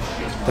the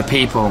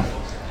people,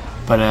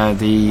 but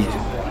the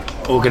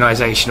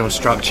organisational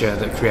structure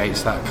that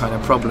creates that kind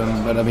of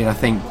problem. But I mean, I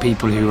think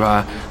people who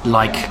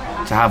like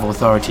to have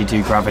authority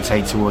do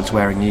gravitate towards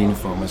wearing the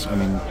uniforms. I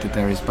mean,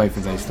 there is both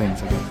of those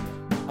things, I think.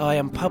 I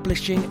am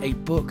publishing a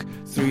book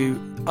through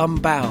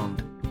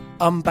Unbound.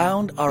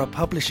 Unbound are a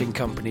publishing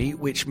company,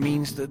 which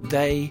means that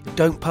they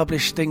don't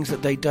publish things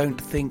that they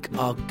don't think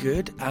are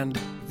good, and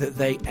that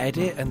they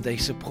edit and they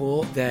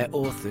support their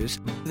authors.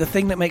 The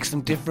thing that makes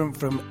them different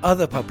from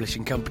other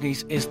publishing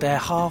companies is they're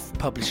half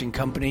publishing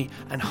company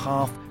and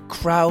half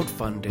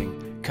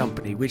crowdfunding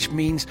company, which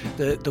means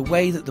that the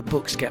way that the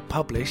books get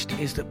published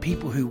is that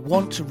people who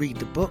want to read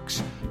the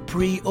books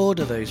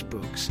pre-order those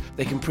books.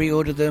 They can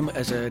pre-order them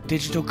as a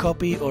digital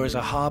copy or as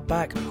a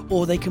hardback,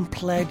 or they can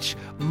pledge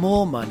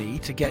more money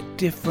to get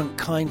different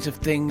kinds of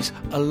things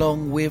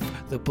along with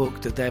the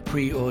book that they're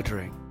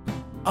pre-ordering.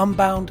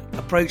 Unbound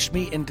approached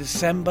me in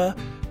December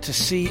to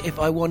see if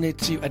I wanted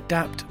to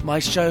adapt my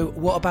show,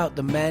 What About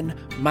the Men?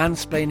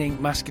 Mansplaining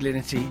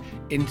Masculinity,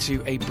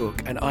 into a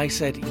book. And I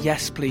said,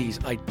 yes, please,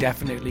 I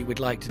definitely would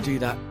like to do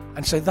that.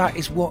 And so that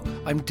is what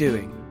I'm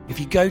doing. If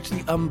you go to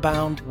the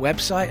Unbound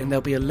website, and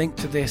there'll be a link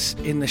to this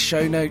in the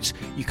show notes,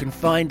 you can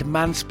find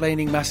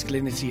Mansplaining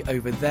Masculinity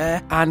over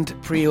there and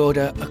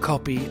pre-order a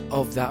copy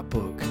of that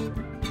book.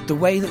 The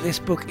way that this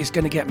book is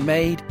going to get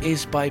made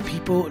is by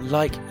people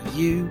like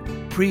you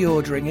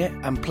pre-ordering it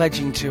and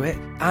pledging to it,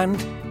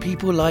 and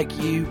people like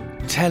you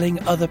telling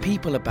other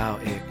people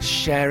about it,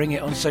 sharing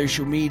it on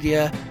social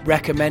media,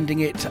 recommending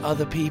it to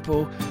other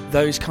people,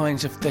 those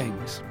kinds of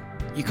things.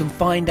 You can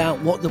find out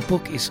what the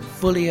book is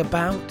fully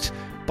about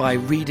by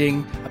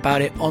reading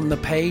about it on the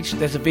page.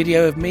 There's a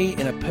video of me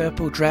in a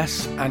purple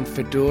dress and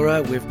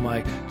fedora with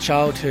my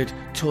childhood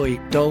toy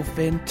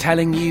dolphin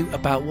telling you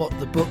about what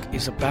the book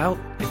is about.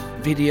 If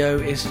video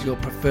is your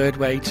preferred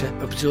way to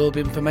absorb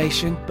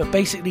information, but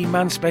basically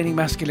Mansplaining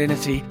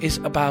Masculinity is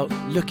about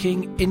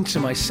looking into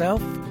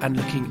myself and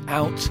looking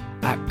out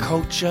at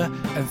culture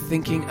and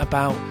thinking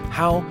about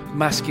how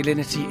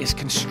masculinity is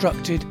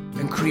constructed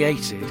and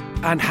created,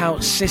 and how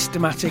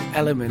systematic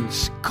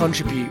elements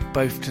contribute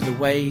both to the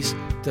ways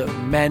that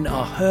men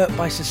are hurt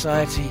by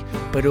society,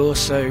 but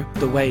also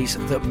the ways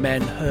that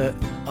men hurt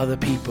other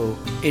people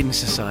in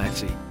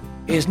society.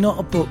 It is not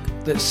a book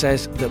that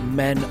says that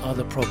men are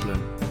the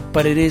problem,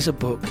 but it is a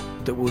book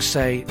that will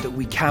say that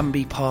we can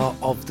be part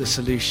of the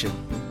solution.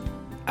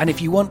 And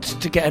if you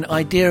want to get an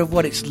idea of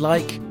what it's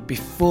like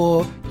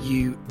before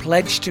you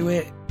pledge to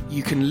it,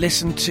 you can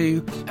listen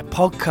to a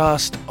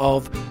podcast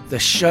of the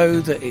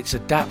show that it's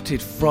adapted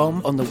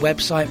from on the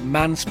website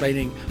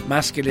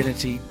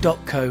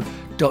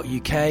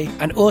mansplainingmasculinity.co.uk.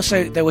 And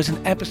also there was an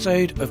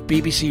episode of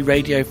BBC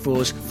Radio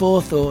 4's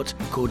Forethought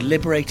called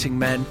Liberating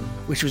Men,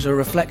 which was a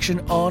reflection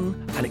on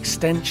an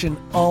extension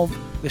of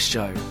the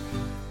show.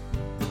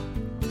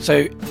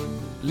 So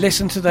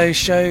listen to those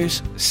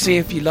shows, see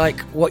if you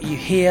like what you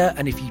hear,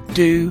 and if you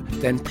do,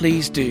 then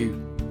please do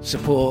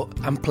support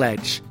and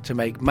pledge to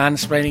make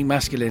Mansplaining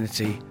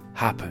Masculinity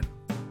happen.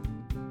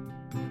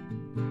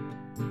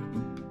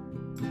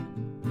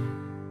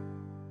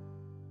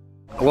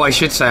 What I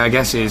should say, I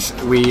guess, is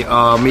we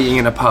are meeting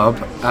in a pub.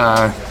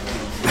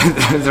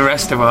 The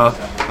rest of our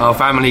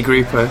family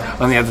group are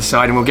on the other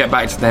side, and we'll get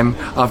back to them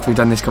after we've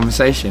done this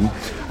conversation.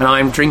 And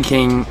I'm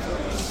going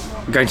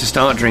to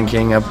start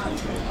drinking a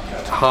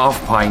half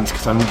pint,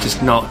 because I'm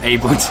just not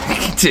able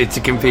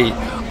to compete,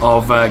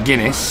 of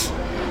Guinness.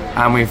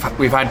 And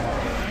we've had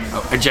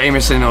a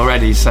Jameson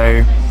already,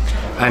 so,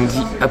 and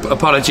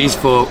apologies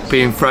for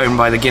being thrown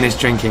by the Guinness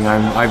drinking.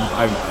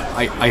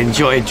 I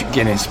enjoy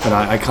Guinness, but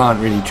I can't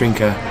really drink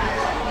a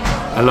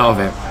lot of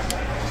it.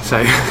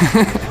 So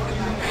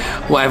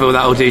whatever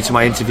that will do to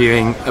my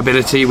interviewing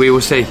ability, we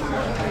will see.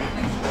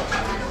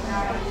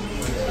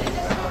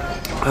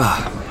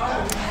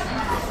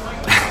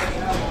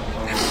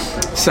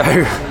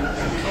 So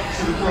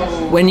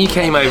when you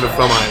came over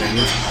from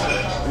Ireland,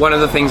 one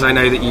of the things I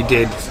know that you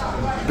did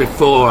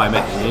before I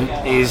met you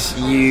is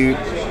you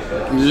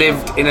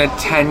lived in a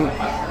tent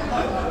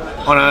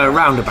on a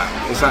roundabout.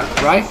 Is that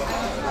right?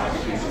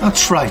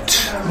 That's right.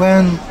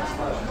 When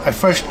I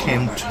first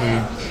came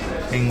to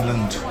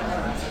England,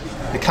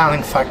 the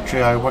canning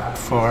factory I worked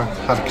for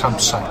had a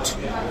campsite.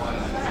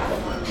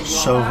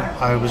 So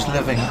I was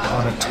living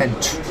on a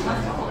tent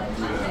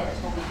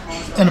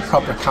in a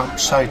proper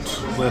campsite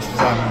with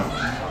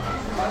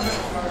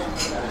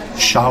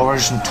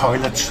showers and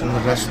toilets and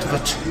the rest of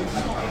it.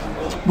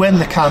 When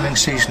the canning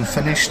season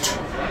finished,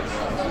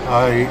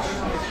 I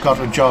got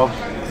a job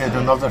in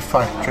another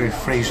factory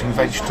freezing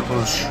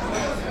vegetables,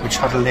 which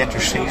had a later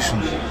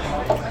season.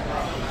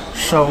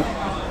 So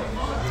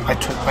I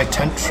took my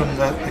tent from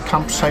the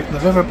campsite in the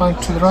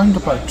riverbank to the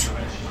roundabout.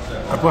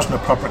 It wasn't a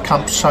proper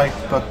campsite,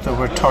 but there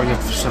were toilet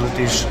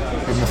facilities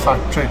in the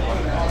factory.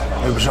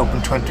 It was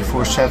open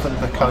 24/7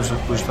 because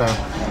it was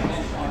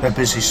their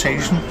busy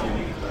season.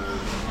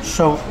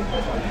 So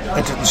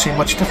it didn't seem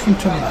much different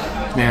to me.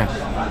 Yeah.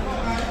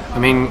 I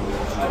mean,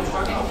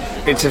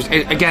 it's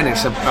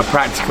a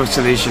practical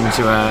solution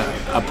to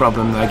a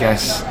problem, I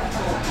guess.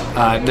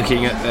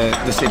 Looking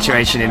at the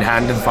situation in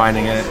hand and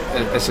finding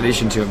a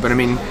solution to it. But I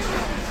mean,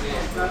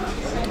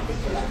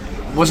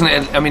 wasn't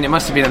it? I mean, it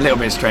must have been a little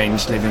bit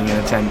strange living in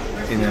a tent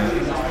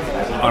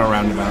on a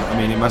roundabout. I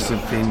mean, it must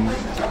have been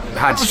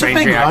had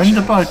strange reactions.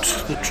 Roundabout,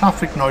 the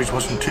traffic noise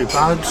wasn't too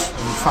bad.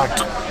 In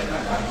fact,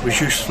 it was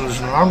useful as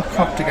an alarm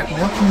clock to get me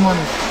up in the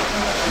morning.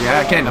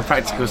 Yeah, again, a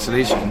practical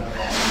solution.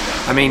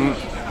 I mean,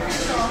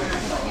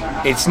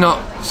 it's not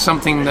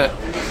something that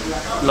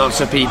lots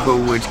of people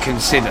would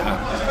consider,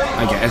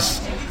 I guess.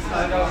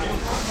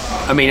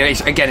 I mean,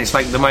 it's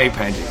like the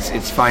moped.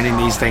 It's finding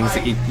these things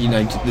that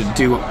that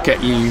do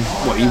get you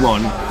what you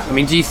want. I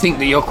mean, do you think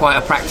that you're quite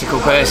a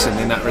practical person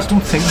in that respect? I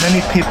don't think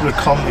many people would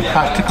call me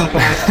practical,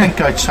 but I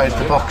think outside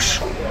the box.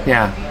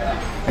 Yeah,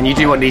 and you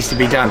do what needs to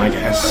be done, I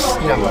guess.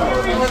 Yeah,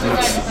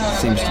 that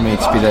seems to me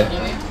to be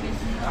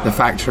the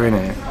factor in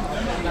it.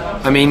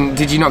 I mean,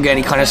 did you not get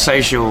any kind of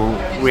social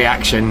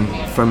reaction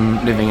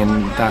from living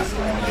in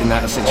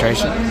that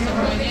situation? I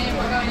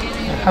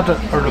had a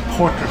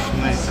reporter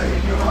from the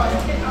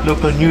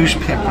local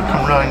newspaper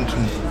come round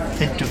and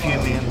interview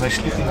me in my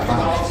sleeping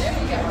bag.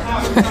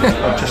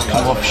 I'd just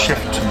come off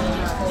shift and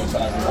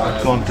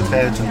I'd gone to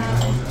bed, and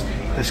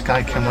this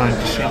guy came round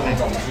to see me.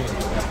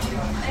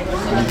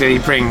 Did he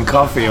bring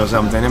coffee or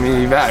something? I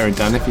mean, he better have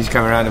done if he's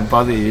coming around and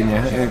bother you.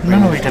 No,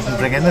 he didn't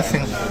bring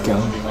anything.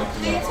 God.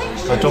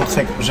 I don't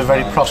think it was a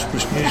very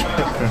prosperous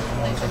newspaper.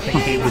 I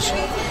think he was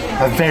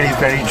a very,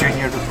 very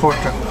junior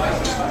reporter.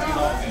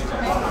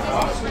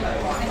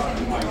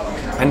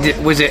 And it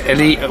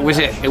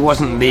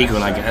wasn't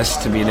legal, I guess,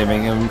 to be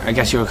living. I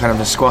guess you were kind of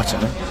a squatter.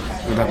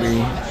 Would that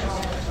be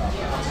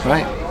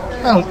right?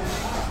 Well,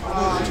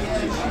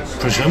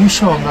 presume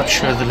so. I'm not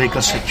sure the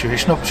legal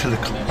situation. Obviously,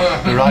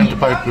 the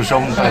roundabout was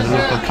owned by the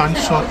local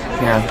council.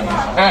 Yeah.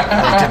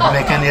 They didn't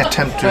make any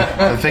attempt to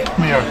evict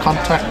me or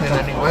contact me in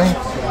any way.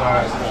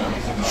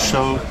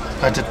 So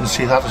I didn't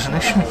see that as an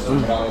issue.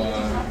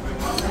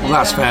 Well,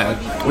 that's fair.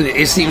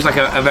 It seems like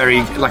a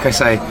very, like I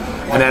say,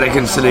 an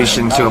elegant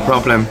solution to a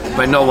problem,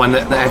 but not one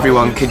that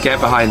everyone could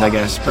get behind, I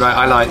guess. But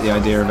I like the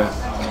idea of it.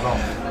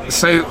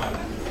 So,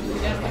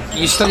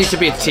 you studied to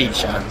be a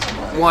teacher.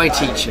 Why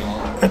teaching?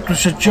 It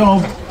was a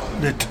job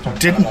that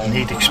didn't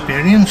need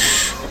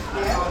experience.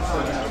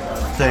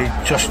 They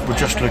were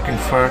just looking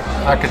for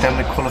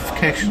academic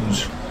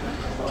qualifications.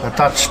 At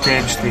that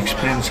stage, the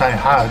experience I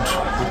had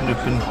wouldn't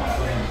have been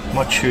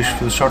much use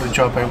for the sort of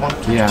job I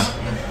wanted. Yeah.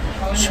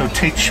 So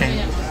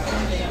teaching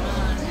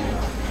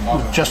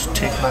would just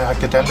take my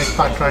academic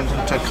background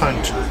into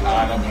account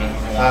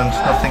and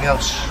nothing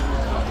else.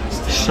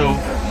 So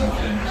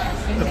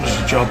it was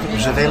a job that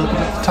was available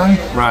at the time.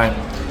 Right.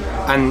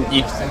 And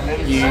you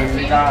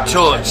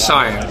taught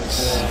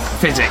science,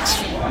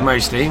 physics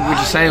mostly, would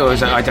you say, or is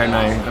that, I don't know?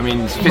 I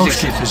mean,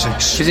 Mostly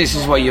physics. Physics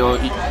is what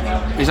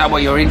is that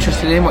what you're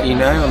interested in? What you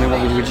know? I mean,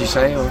 what would you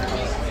say? Or?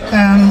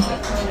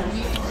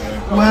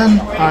 When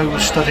I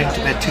was studying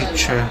to be a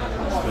teacher,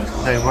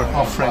 they were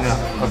offering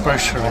a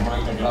bursary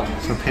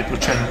for people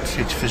trying to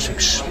teach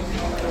physics,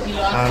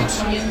 and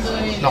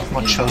not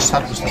much else.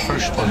 That was the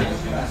first one.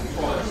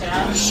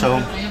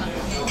 So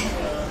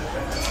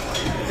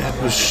it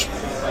was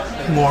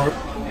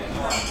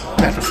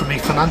better for me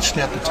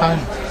financially at the time.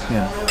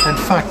 Yeah. In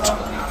fact,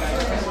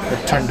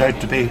 it turned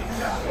out to be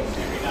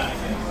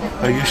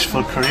a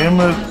useful career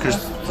move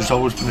because there's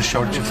always been a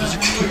shortage of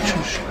physics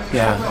teachers.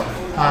 Yeah.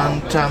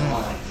 And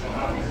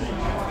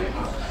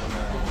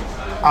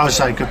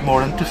as I got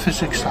more into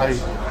physics, I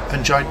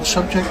enjoyed the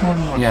subject more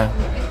and more. Yeah.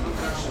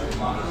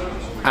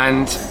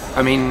 And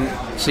I mean,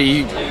 so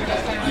you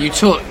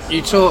taught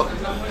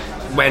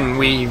when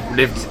we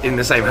lived in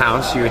the same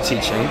house. You were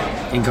teaching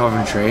in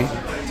Coventry,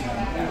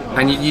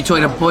 and you taught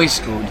in a boys'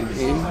 school, didn't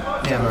you?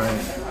 Yeah.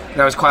 Right.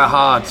 That was quite a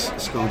hard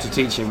school to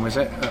teach in, was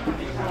it?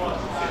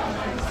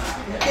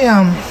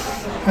 Yeah.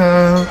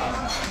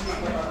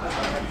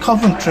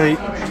 Coventry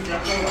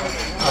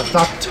at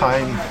that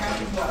time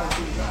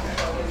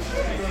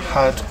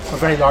had a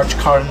very large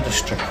car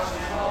industry.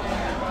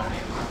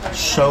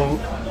 So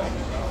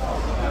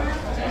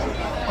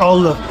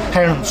all the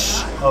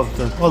parents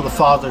all the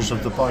fathers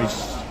of the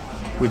boys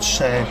would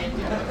say,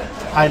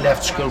 I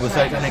left school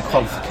without any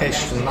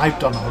qualifications and I've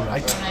done all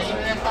right.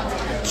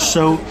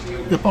 So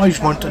the boys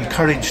weren't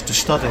encouraged to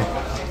study.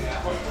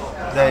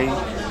 They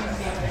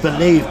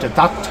believed at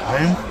that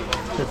time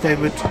that they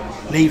would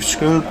leave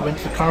school, go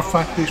into the car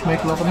factories,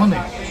 make a lot of money.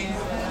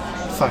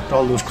 In fact,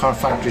 all those car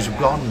factories have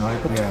gone now,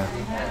 but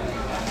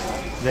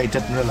they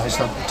didn't realise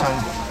that at the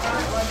time.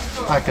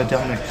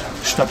 Academic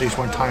studies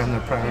weren't high on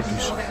their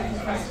priorities.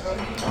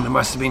 And it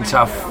must have been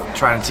tough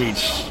trying to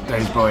teach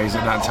those boys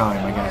at that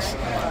time, I guess.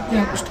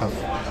 Yeah, it was tough.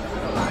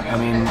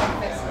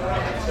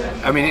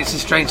 I mean, it's a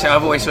strange.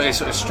 I've always thought it's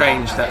sort of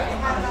strange that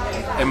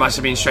it must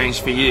have been strange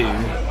for you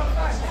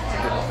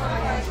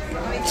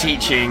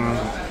teaching,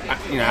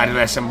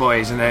 adolescent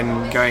boys, and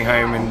then going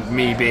home and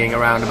me being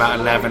around about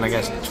 11, I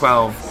guess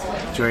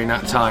 12 during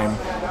that time.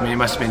 I mean, it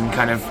must have been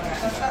kind of,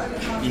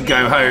 you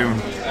go home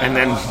and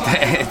then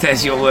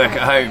there's your work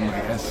at home,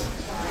 I guess.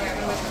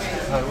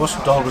 I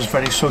wasn't always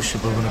very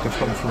sociable when I got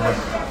home from work.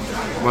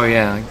 Well,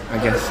 yeah, I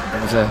guess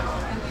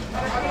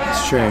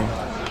it's true.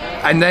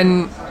 And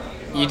then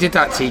you did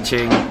that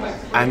teaching,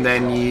 and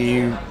then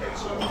you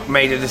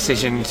made a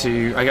decision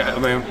to, I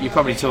mean, you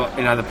probably taught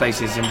in other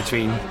places in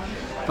between,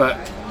 but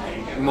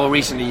more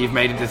recently you've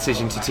made a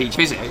decision to teach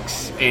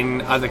physics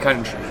in other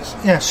countries.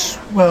 Yes,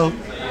 well,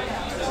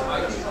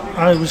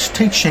 I was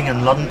teaching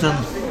in London.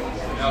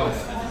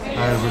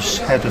 I was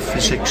head of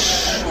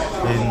physics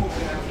in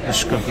the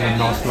school in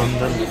North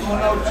London.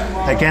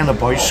 Again, a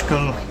boys'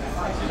 school,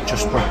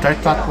 just worked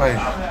out that way.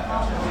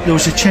 There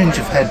was a change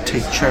of head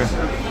teacher.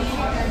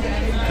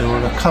 There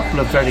were a couple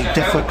of very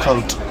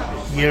difficult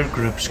year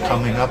groups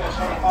coming up,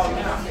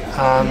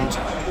 and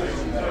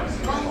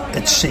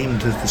it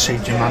seemed that the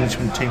senior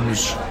management team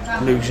was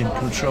losing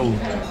control.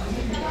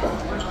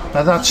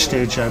 By that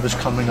stage I was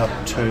coming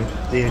up to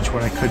the age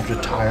where I could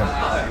retire.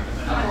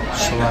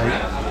 So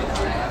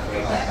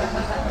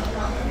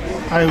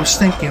I was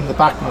thinking in the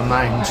back of my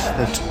mind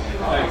that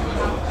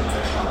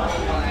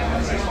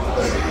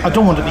I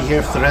don't want to be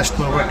here for the rest of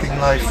my working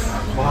life.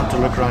 I want to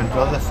look around for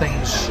other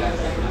things.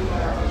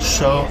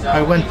 So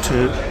I went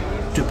to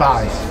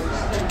Dubai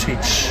to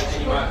teach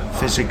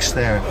physics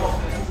there.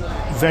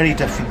 Very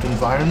different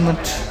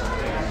environment.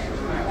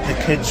 The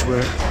kids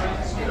were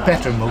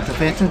better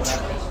motivated.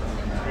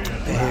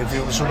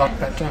 Behaviour was a lot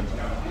better.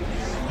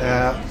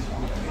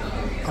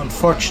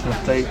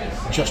 Unfortunately,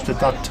 just at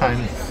that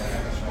time,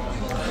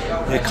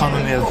 the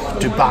economy of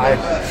Dubai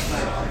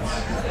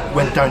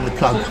went down the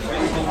plug.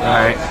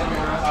 Right.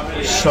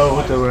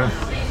 So there were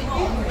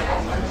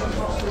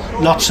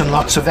lots and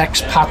lots of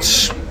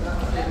expats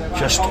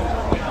just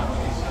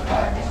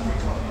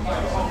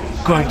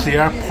going to the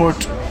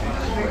airport,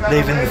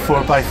 leaving the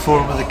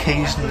 4x4 with the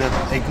keys and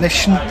the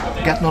ignition,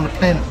 getting on a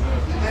plane,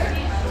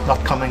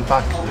 not coming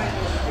back.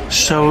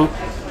 So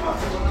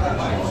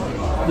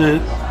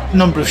the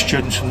number of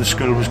students in the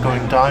school was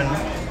going down,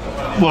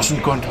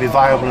 wasn't going to be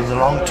viable in the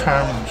long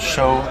term,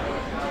 so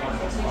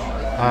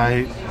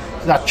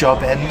that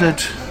job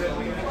ended.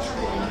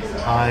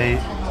 I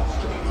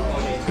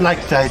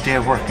liked the idea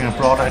of working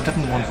abroad. I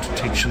didn't want to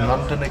teach in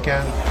London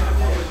again.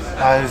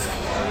 I've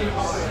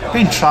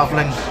been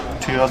travelling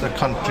to other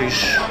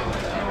countries,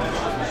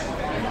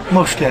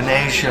 mostly in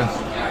Asia.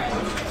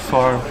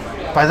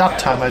 By that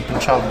time I'd been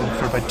travelling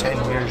for about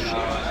 10 years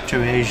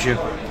to Asia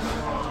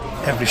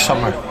every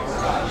summer,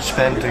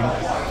 spending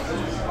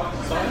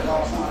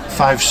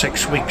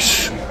 5-6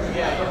 weeks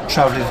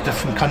travelling to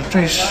different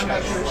countries.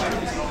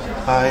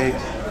 I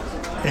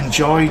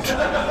enjoyed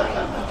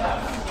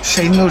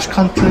seeing those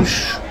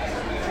countries,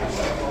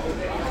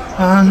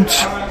 and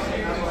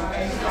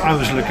I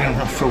was looking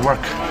for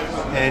work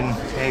in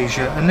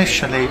Asia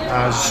initially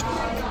as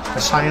a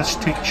science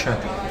teacher,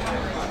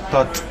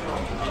 but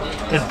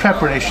in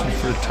preparation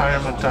for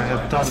retirement I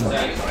had done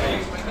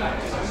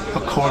a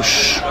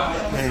course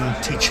in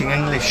teaching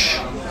English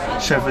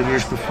several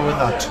years before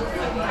that,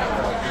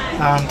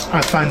 and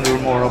I found there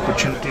were more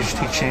opportunities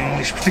teaching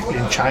English, particularly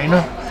in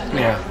China,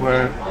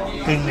 where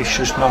English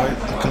is now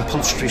a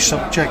compulsory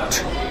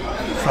subject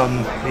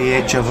from the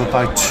age of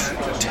about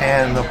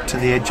 10 up to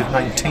the age of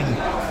 19.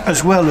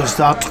 As well as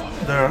that,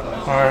 there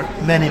are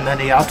many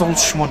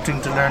adults wanting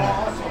to learn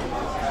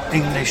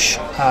English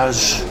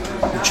as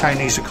the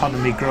Chinese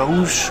economy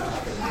grows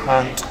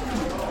and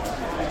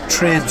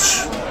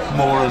trades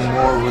more and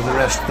more with the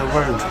rest of the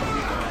world.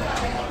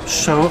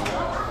 So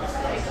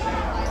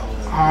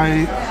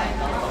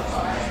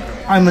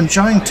I'm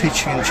enjoying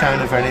teaching in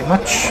China very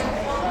much.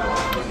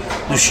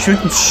 The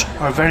students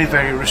are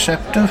very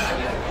receptive,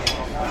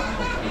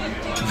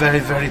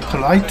 very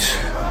polite.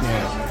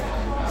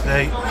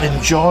 They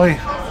enjoy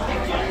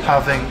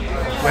having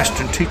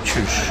Western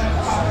teachers,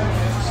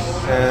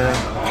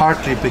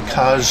 partly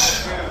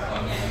because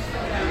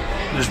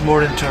there's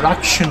more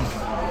interaction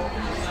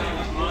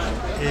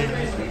in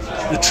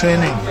the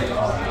training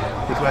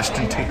that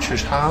Western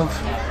teachers have,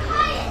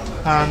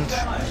 and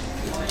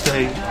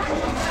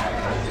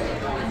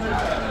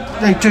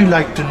they do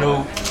like to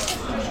know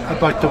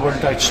about the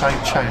world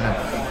outside China.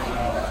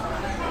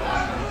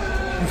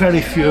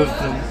 Very few of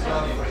them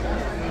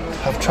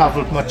have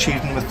travelled much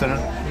even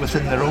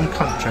within their own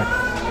country.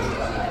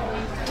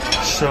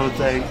 So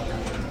they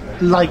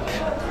like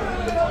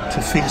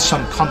to feel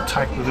some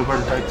contact with the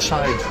world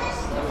outside.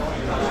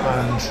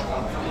 And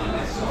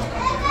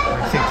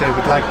I think they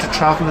would like to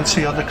travel and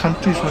see other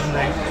countries when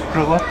they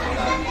grow up,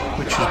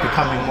 which is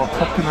becoming more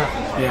popular,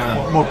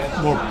 more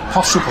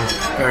possible.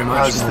 Very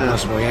much more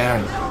possible,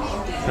 yeah.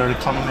 Their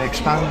economy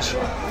expands.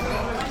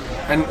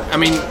 And I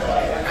mean,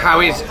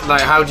 how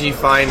do you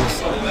find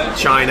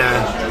China?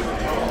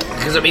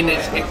 Because I mean,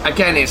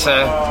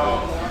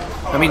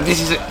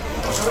 this is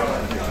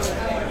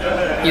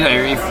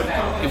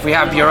if we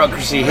have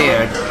bureaucracy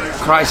here,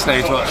 Christ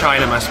knows what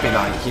China must be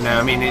like.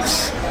 I mean,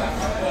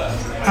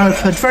 I've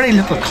had very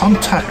little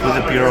contact with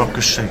the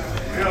bureaucracy.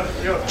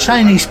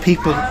 Chinese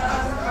people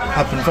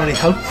have been very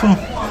helpful.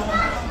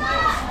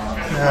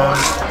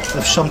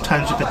 They're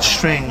sometimes a bit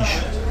strange.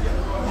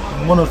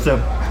 And one of the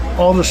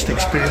oddest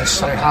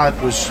experiences I had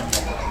was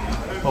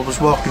I was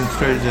walking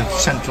through the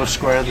central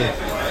square,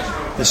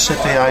 the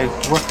city I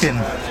work in.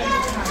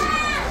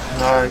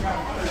 Now,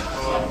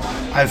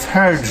 I've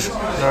heard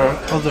there are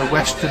other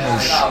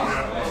Westerners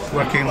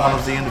working in one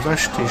of the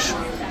universities,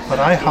 but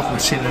I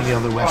haven't seen any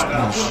other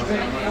Westerners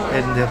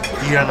in the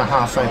year and a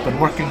half I've been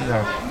working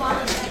there.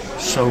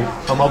 So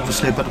I'm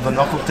obviously a bit of a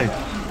novelty.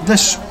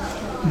 This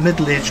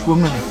middle-aged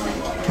woman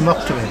came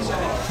up to me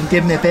and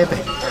gave me a baby.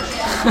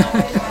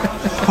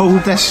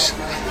 Hold this.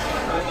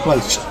 Well,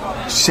 she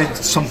said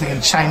something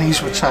in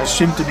Chinese which I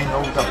assumed to be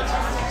hold up.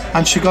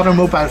 And she got her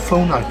mobile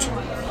phone out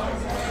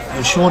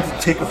and she wanted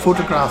to take a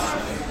photograph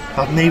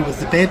of me with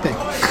the baby.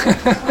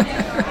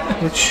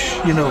 Which,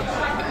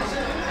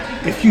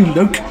 if you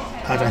look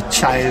at a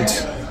child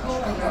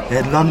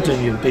in London,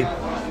 you'll be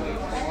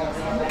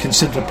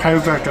considered a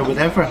pervert or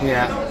whatever.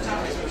 Yeah.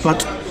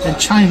 But in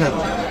China,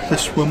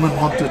 this woman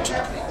wanted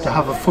to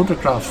have a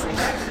photograph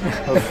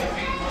of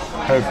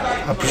her,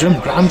 I presume,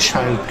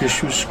 grandchild, because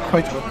she was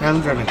quite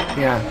elderly.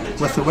 Yeah.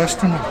 With a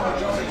Westerner.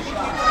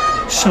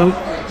 So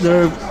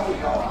there are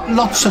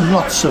lots and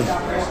lots of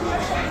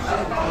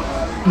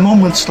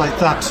moments like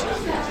that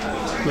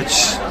which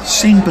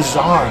seem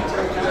bizarre,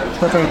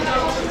 but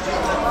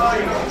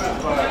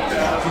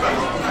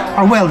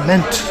are well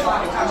meant.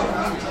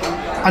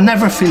 I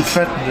never feel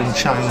threatened in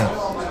China.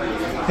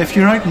 If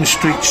you're out in the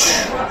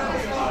streets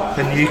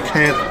in the UK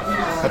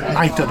at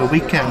night at a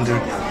weekend or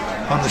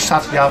on a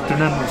Saturday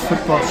afternoon when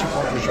football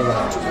supporters are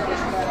out,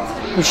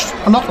 there's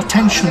a lot of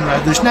tension there.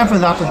 There's never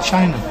that in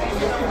China.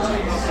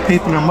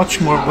 People are much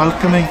more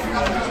welcoming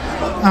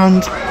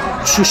and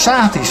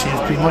society seems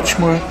to be much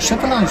more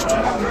civilised.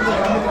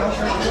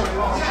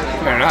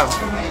 Fair enough.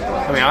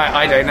 I mean,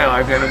 I don't know.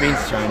 I've never been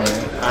to China.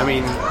 I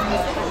mean,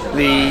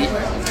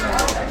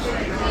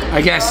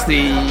 I guess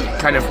the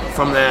kind of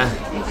from the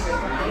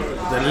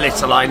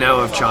little I know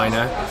of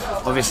China,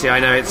 obviously I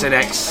know it's an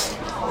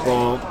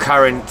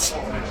current.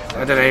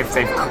 I don't know if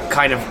they've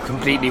kind of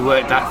completely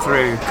worked that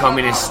through,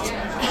 communist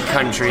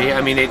country.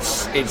 I mean,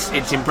 it's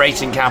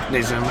embracing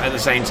capitalism at the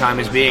same time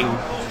as being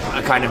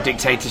a kind of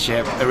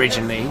dictatorship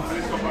originally.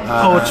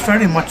 It's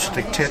very much a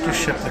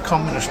dictatorship. The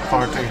Communist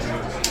Party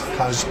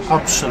has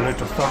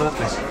absolute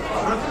authority.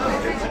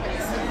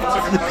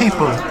 The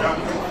people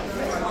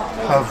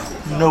have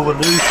no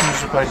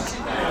illusions about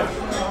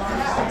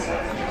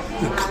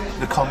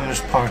the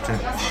Communist Party.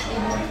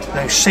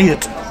 They see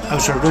it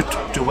as a route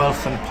to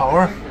wealth and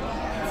power.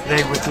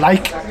 They would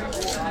like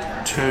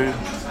to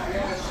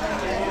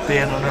be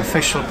in an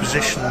official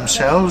position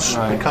themselves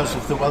because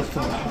of the wealth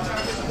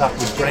that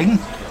would bring,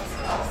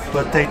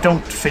 but they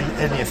don't feel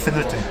any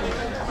affinity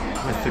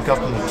with the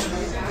government.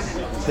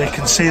 They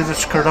can see that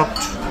it's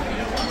corrupt,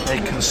 they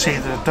can see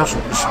that it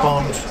doesn't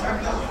respond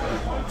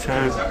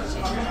to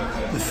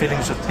the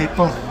feelings of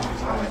people.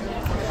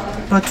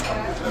 But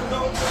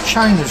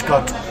China's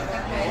got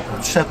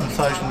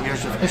 7,000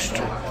 years of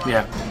history.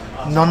 Yeah.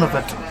 None of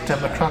it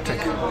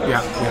democratic.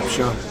 Yeah,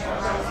 sure.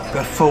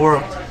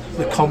 Before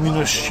the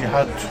communists, you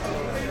had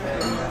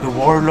the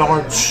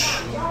warlords,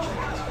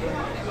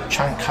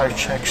 Chiang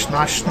Kai-shek's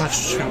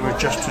nationalists, who were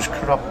just as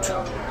corrupt.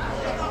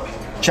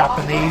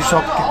 Japanese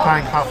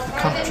occupying half the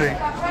country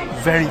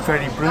very,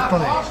 very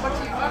brutally.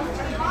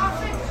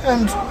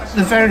 And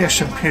the various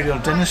imperial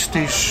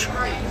dynasties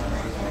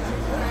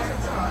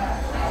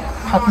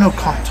had no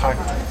contact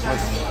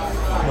with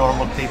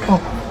normal people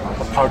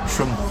apart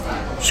from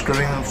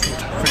screwing them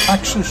for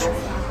taxes.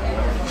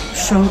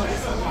 So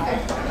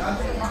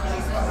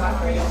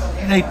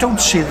they don't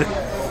see the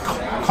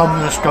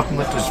communist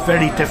government as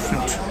very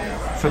different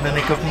from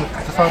any government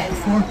that they've had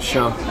before.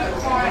 Sure.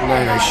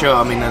 No, sure.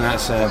 I mean, and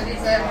that's a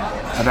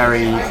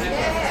very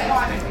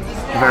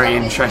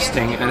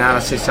interesting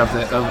analysis of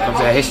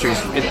their histories.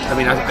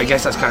 I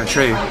guess that's kind of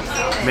true.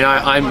 I mean,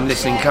 I'm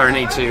listening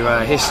currently to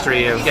a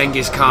history of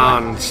Genghis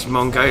Khan's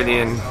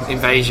Mongolian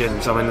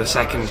invasions. I'm in the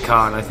second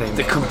Khan, I think.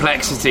 The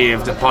complexity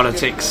of the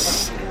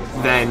politics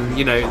then,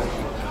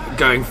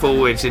 going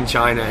forwards in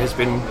China has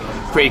been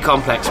pretty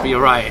complex, but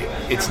you're right,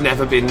 it's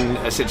never been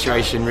a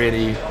situation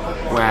really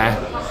where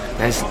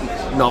there's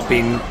not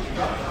been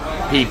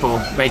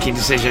people making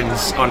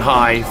decisions on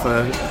high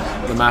for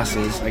the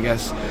masses, I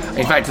guess.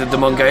 In fact, the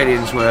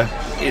Mongolians were,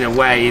 in a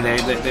way,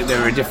 they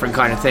were a different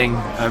kind of thing,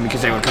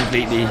 because they were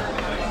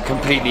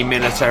completely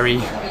military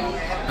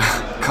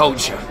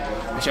culture.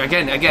 Which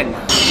again,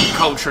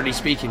 culturally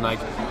speaking, like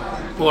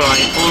all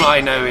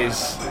I know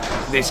is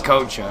this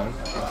culture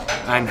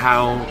and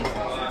how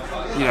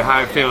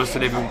it feels to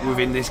live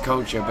within this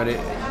culture. But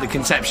the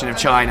conception of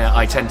China,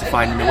 I tend to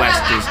find in the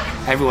West, is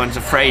everyone's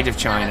afraid of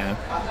China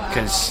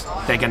because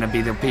they're going to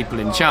be the people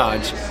in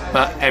charge,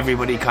 but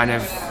everybody kind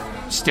of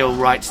still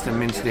writes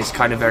them into this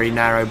kind of very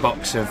narrow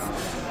box of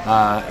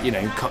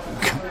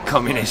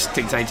communist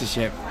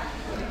dictatorship.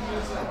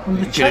 Well,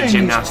 the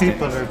Chinese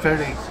people are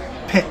very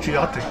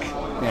patriotic.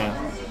 Yeah.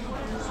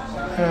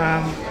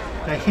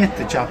 They hate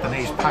the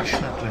Japanese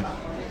passionately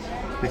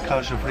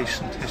because of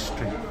recent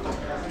history,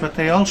 but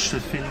they also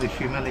feel the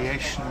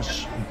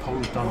humiliations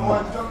imposed on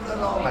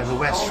them by the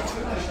West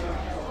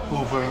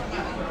over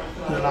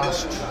the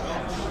last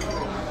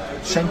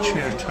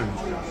century or two.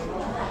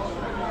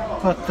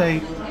 But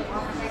they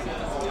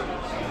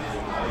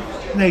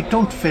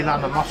don't feel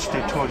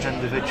animosity towards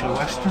individual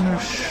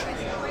Westerners.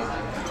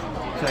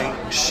 They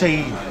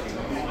see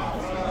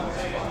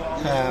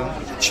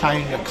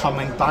China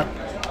coming back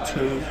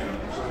to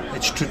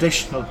its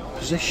traditional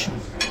position.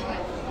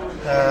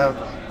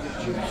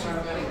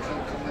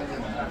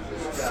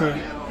 For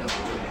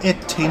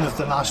 18 of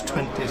the last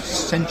 20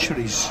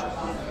 centuries,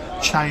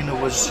 China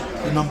was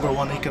the number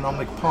one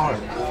economic power.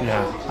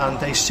 Yeah. And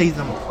they see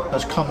them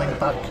as coming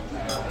back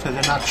to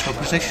the natural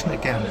position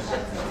again.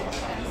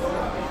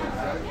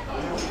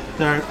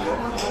 Their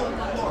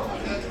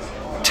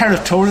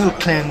territorial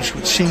claims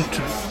would seem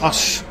to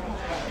us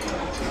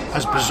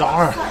as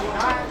bizarre.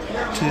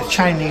 To the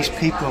Chinese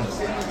people,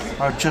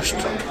 are just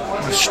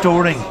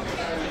restoring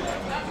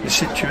the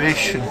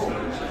situation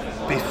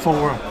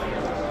before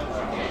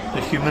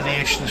the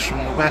humiliations from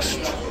the West.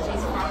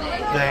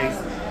 They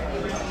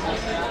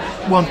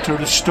want to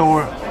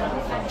restore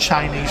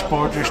Chinese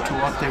borders to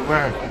what they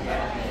were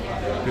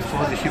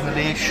before the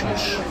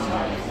humiliations,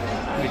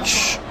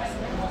 which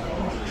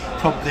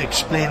probably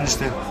explains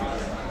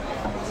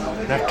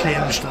their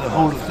claims to the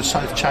whole of the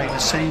South China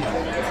Sea,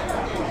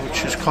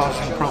 which is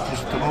causing problems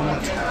at the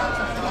moment.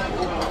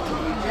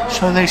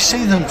 So they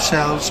see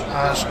themselves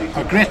as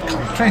a great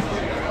country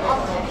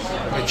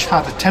which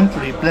had a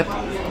temporary blip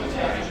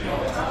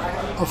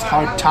of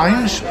hard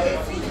times.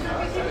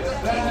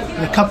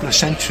 In a couple of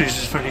centuries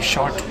is very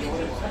short in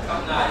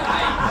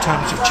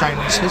terms of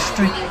Chinese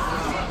history.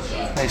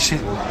 They see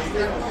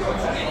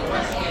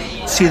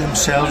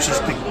themselves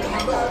as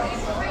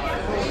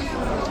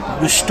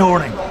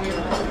restoring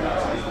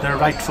their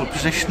rightful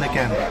position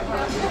again,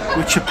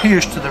 which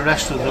appears to the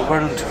rest of the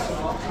world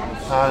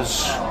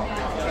as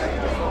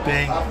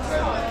being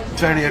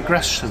very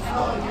aggressive.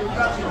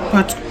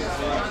 But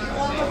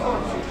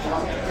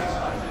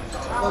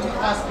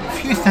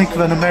if you think of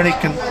an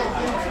American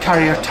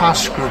carrier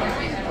task group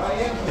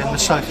in the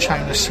South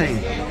China Sea,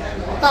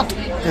 that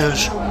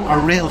is a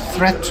real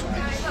threat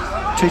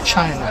to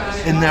China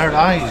in their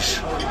eyes.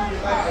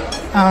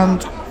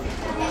 And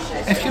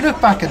if you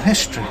look back in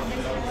history,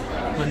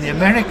 when the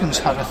Americans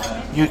had a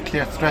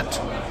nuclear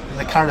threat in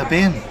the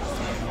Caribbean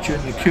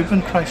during the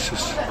Cuban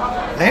crisis,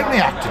 they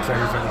reacted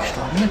very, very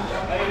strongly,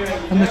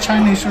 and the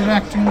Chinese are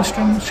reacting the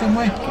same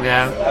way.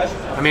 Yeah,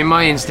 I mean,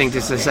 my instinct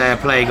is to say a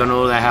plague on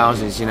all their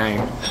houses.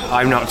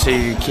 I'm not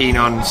too keen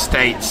on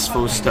states,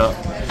 full stop.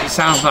 It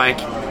sounds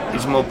like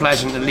it's more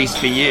pleasant, at least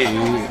for you,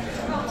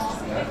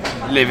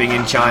 living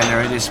in China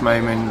at this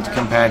moment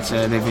compared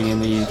to living in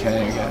the UK,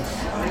 I guess.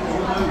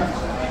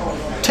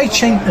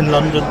 Teaching in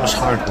London was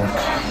hard work.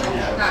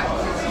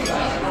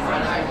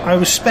 I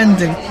was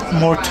spending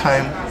more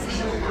time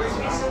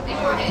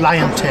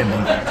lion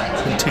taming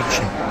than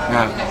teaching.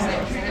 Yeah.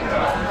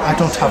 I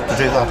don't have to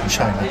do that in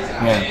China.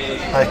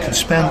 Yeah. I can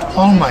spend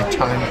all my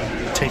time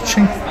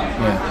teaching.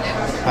 Yeah.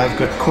 I've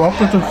got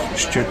cooperative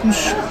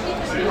students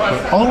who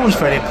are always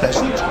very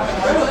pleasant.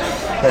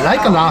 They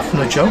like a laugh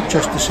and a joke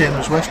just the same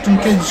as Western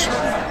kids,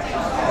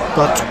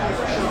 but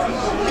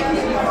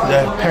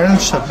their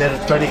parents have made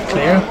it very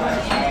clear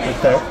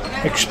that they're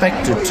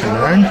expected to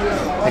learn,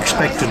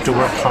 expected to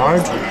work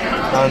hard,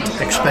 and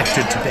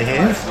expected to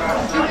behave.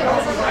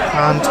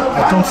 And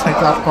I don't think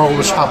that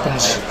always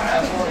happens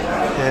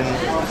in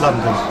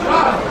London.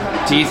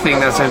 Do you think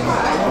that's a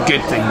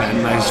good thing,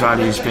 then, those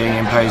values being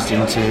imposed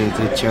into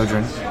the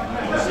children?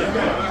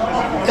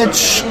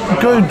 It's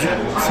good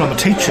from a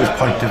teacher's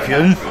point of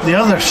view. The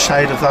other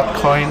side of that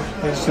coin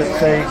is that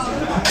they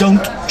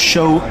don't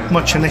show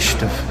much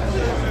initiative.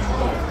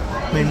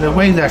 I mean, the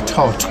way they're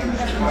taught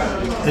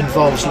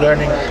involves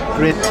learning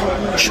great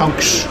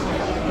chunks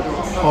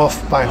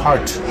off by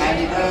heart.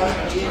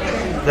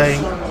 They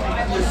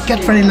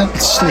get very little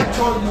sleep.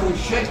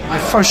 My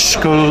first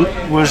school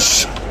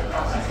was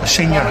a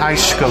senior high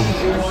school,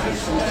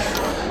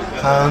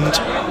 and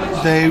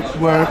they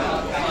were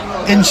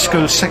in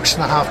school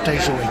 6.5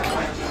 days a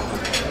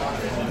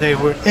week. They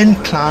were in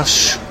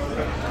class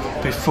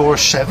before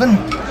 7.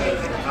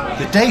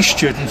 The day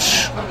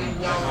students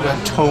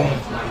went home,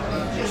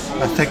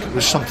 I think it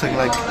was something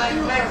like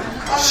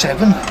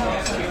 7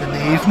 in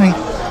the evening,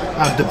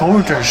 and the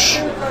boarders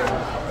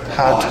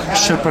had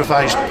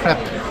supervised prep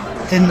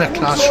in the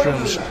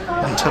classrooms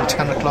until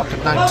 10 o'clock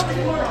at night.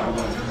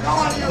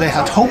 They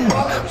had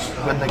homework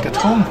when they got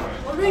home.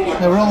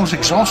 They were always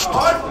exhausted.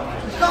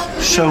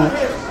 So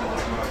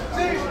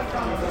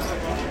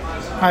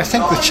I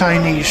think the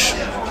Chinese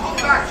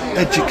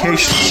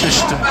education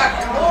system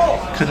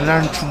can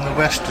learn from the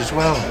West as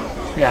well.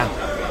 Yeah.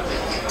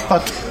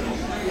 But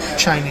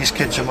Chinese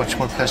kids are much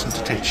more pleasant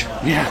to teach.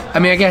 Yeah. I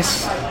mean, I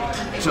guess,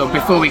 sort of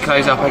before we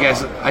close up, I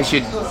guess I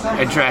should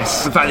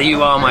address the fact that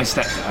you are my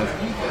stepdad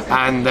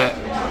and that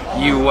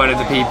you were one of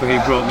the people who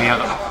brought me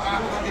up.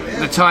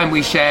 The time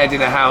we shared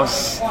in a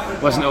house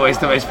wasn't always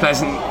the most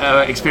pleasant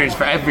experience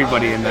for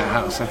everybody in that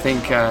house. I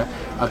think a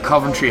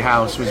Coventry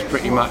house was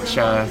pretty much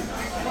a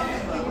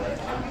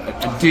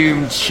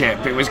doomed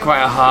ship. It was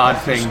quite a hard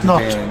thing to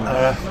be in.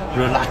 Not a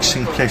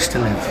relaxing place to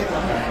live.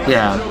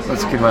 Yeah,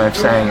 that's a good way of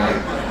saying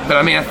it. But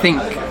I mean, I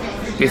think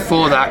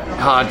before that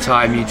hard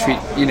time, you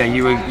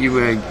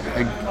were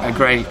a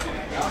great.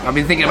 I've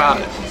been thinking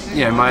about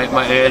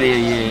my earlier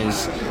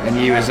years and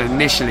you as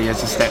initially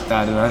as a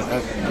stepdad, and I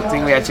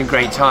think we had some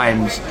great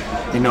times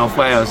in North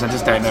Wales. I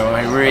just don't know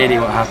really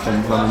what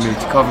happened when we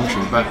moved to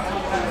Coventry. But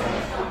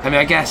I mean,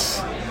 I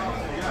guess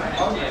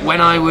when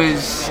I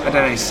was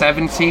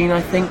 17,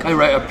 I think I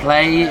wrote a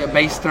play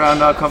based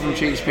around our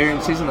Coventry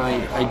experiences, and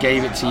I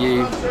gave it to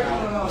you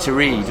to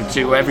read,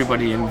 to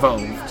everybody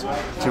involved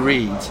to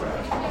read.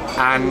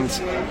 And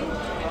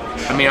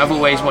I mean, I've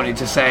always wanted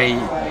to say,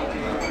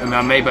 I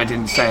mean, maybe I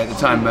didn't say it at the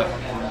time, but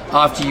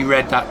after you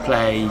read that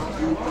play,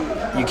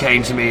 you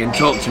came to me and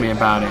talked to me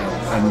about it,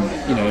 and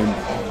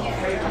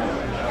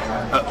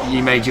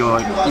you made you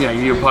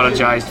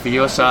apologised for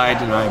your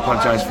side, and I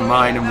apologised for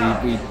mine, and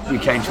we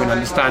came to an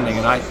understanding.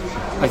 And I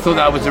thought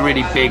that was a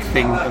really big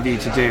thing of you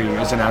to do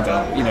as an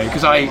adult,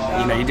 because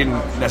you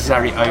didn't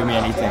necessarily owe me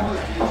anything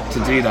to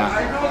do that,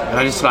 and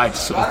I just like to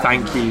sort of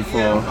thank you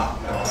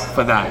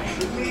for that.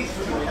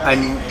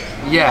 And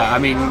yeah, I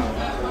mean,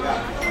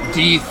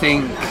 do you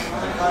think?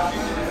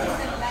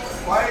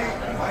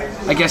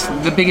 I guess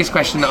the biggest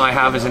question that I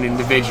have as an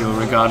individual,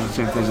 regardless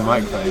if there's a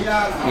microphone,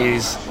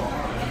 is: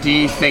 do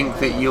you think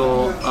that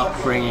your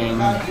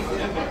upbringing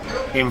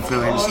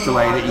influenced the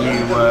way that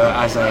you were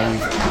as a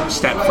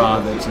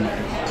stepfather to me?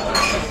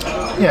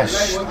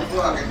 Yes.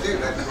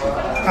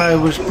 I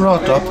was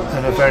brought up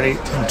in a very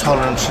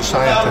intolerant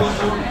society.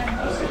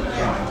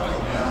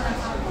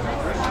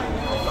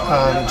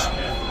 And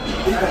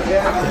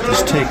it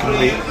has taken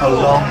me a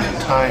long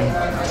time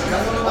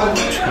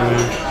to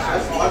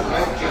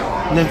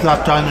live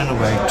that down in a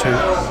way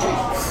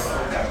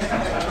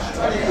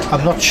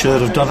I'm not sure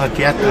I've done it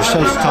yet. There's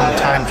still some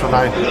times when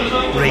I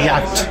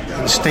react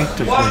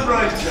instinctively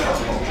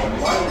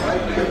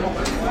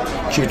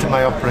due to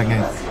my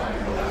upbringing.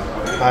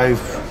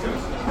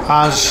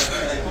 As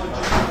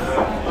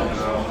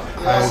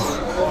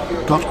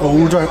I've got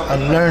older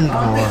and learned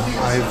more,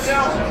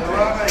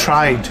 I've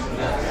tried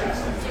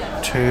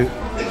to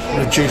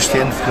reduce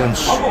the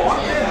influence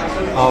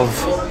of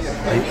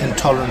the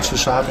intolerant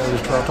society I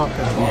was brought up in.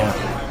 Yeah.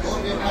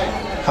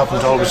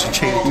 Haven't always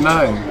achieved it.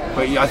 No,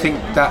 but I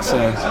think that's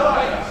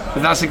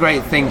a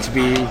great thing to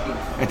be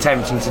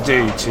attempting to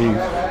do, to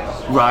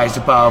rise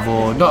above,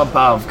 or not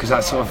above, because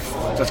that's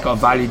got a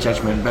value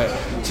judgment, but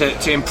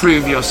to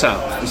improve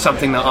yourself is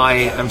something that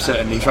I am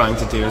certainly trying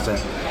to do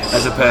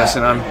as a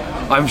person.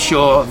 I'm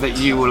sure that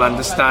you will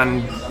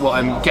understand what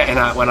I'm getting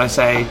at when I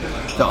say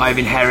that I've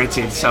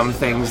inherited some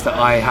things that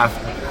I have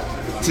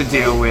to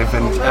deal with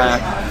and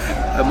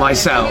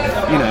myself,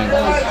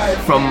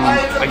 from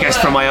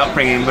my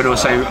upbringing, but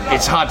also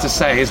it's hard to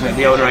say, isn't it?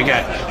 The older I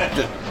get,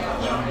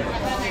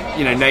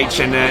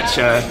 nature,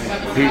 nurture,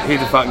 who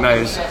the fuck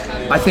knows?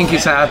 I think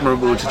it's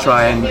admirable to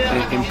try and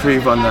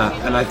improve on that,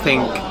 and I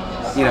think,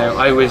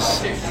 I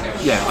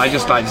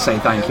just like to say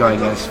thank you, I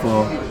guess,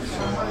 for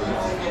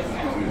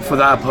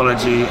that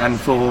apology and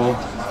for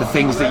the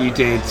things that you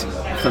did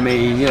for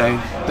me,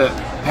 that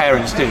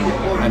parents do,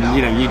 and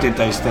you did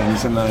those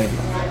things, and I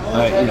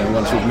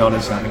want to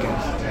acknowledge that, I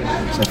guess.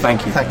 So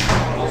thank you. Thank you.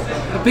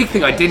 The big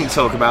thing I didn't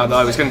talk about that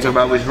I was going to talk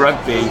about was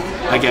rugby,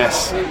 I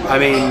guess. I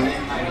mean,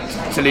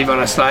 to leave on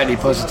a slightly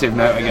positive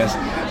note, I guess.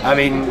 I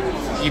mean,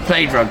 you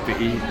played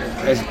rugby,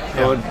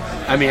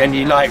 and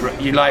you like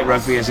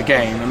rugby as a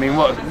game. I mean,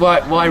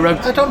 why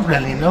rugby? I don't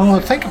really know. I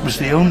think it was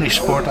the only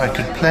sport I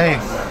could play.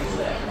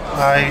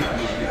 I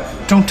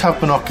don't have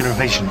binocular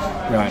vision.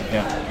 Right,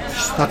 yeah.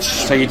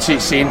 So you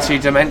see in 2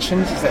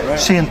 dimensions, is that right?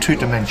 See in 2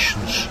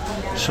 dimensions.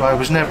 So I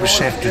was never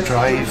safe to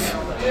drive.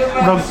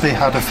 Rugby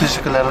had a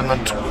physical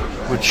element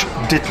which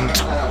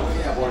didn't.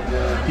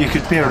 You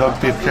could be a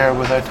rugby player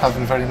without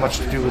having very much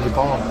to do with the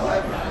ball.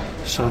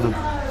 So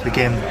the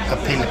game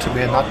appealed to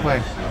me in that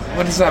way.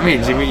 What does that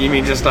mean? You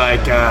mean just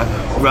like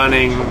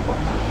running,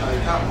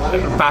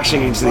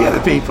 bashing into the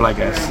other people, I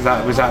guess?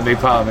 Was that a big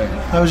part of it?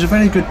 I was a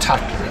very good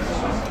tackler.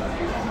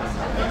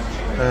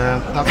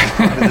 That was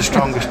probably the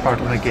strongest part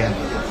of my game.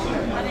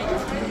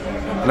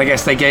 And I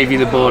guess they gave you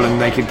the ball and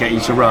they could get you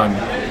to run.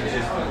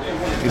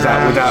 Would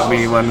that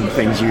be one of the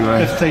things you were...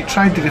 If they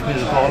tried to give me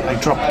the ball, I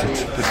dropped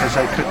it because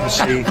I couldn't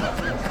see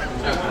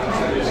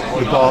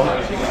the ball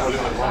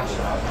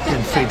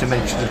in three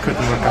dimensions. I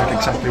couldn't work out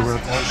exactly where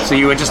it was. So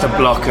you were just a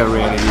blocker,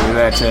 really. You were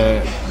there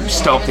to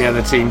stop the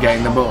other team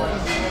getting the ball.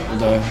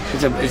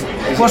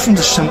 It wasn't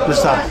as simple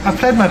as that. I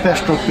played my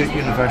best rugby at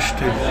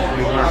university.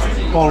 We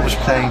were always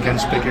playing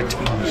against bigger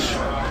teams.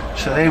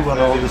 So they won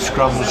all the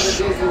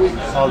scrums,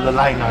 all the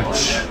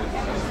line-outs.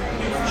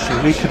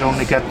 So we could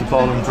only get the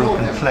ball in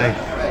broken play.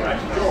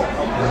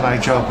 And my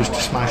job was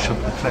to smash up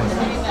the play.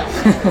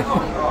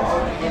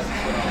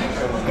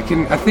 I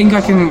think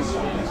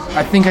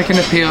I can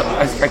appeal.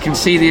 I can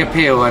see the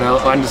appeal, and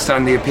I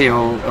understand the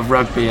appeal of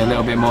rugby a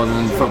little bit more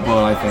than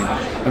football. I think.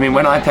 I mean,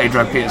 when I played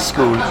rugby at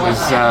school, it was.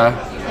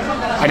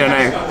 I don't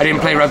know. I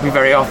didn't play rugby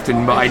very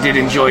often, but I did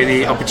enjoy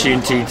the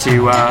opportunity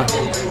to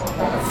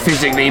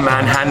physically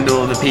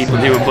manhandle the people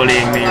who were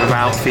bullying me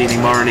without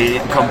feeling morally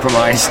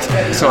compromised.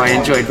 So I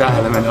enjoyed that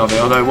element of it.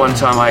 Although one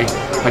time I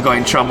got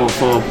in trouble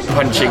for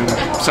punching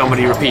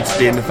somebody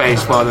repeatedly in the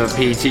face while the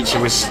PE teacher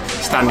was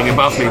standing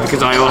above me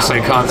because I also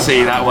can't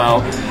see that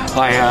well.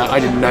 I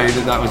didn't know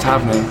that was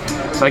happening.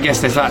 So I guess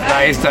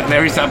there is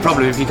that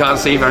problem if you can't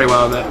see very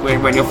well, that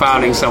when you're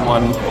fouling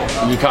someone,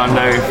 you can't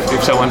know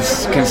if someone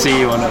can see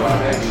you or not.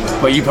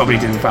 But you probably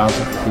didn't foul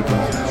people.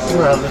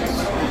 Well,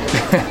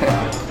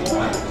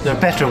 there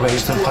are better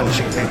ways than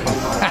punching people.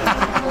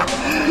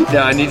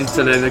 Yeah, I needed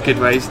to learn the good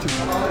ways to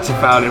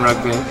foul in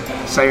rugby.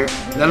 So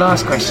the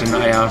last question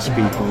that I ask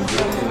people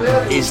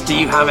is, do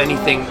you have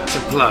anything to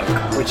plug?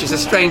 Which is a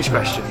strange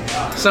question.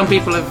 Some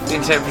people have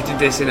interpreted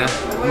this in a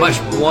much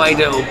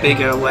wider or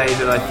bigger way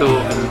than I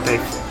thought, and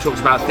they've talked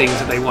about things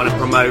that they want to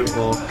promote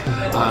or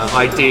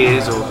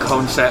ideas or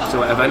concepts or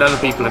whatever, and other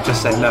people have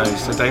just said no,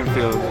 so don't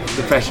feel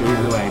the pressure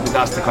either way. But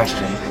that's the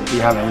question. Do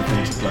you have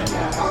anything to plug?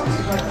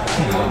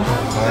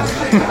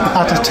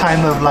 At a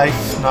time of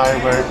life now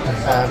where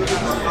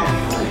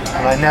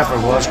I never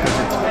was good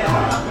at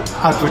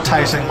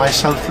advertising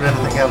myself or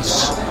anything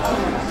else,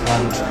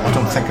 and I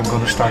don't think I'm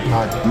going to start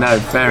now. No,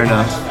 fair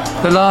enough.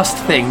 The last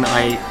thing that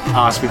I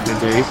ask people to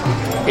do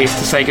is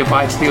to say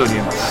goodbye to the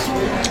audience.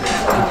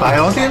 Goodbye,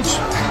 audience.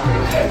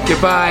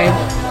 Goodbye.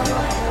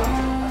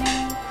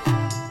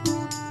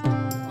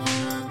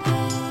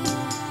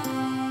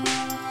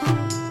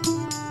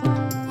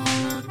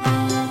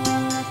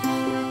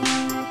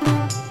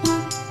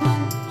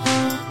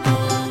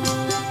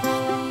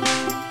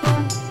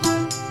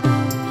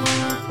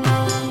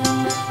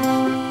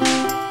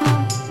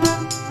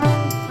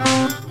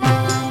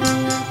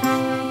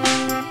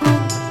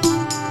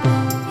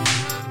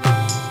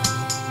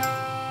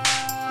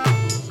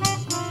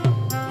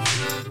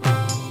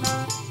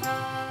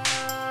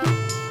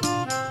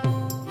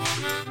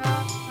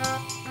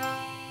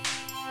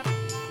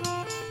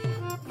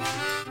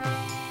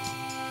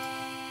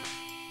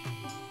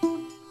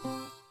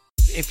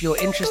 If you're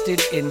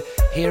interested in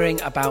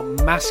hearing about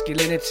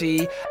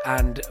masculinity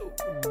and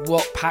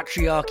what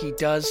patriarchy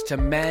does to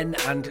men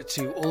and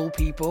to all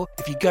people,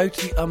 if you go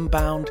to the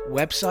Unbound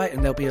website,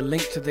 and there'll be a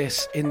link to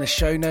this in the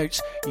show notes,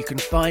 you can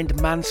find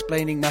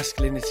Mansplaining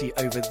Masculinity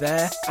over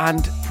there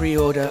and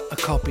pre-order a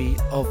copy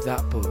of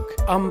that book.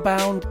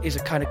 Unbound is a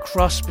kind of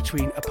cross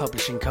between a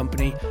publishing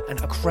company and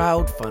a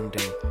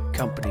crowdfunding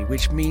company,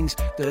 which means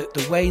that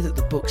the way that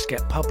the books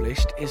get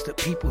published is that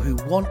people who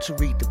want to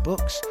read the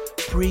books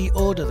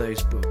pre-order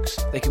those books.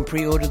 They can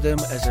pre-order them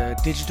as a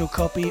digital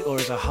copy or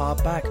as a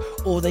hardback,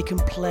 or they can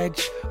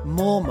pledge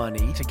more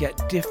money to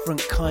get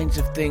different kinds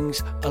of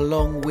things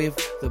along with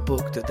the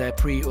book that they're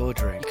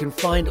pre-ordering. You can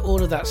find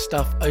all of that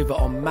stuff over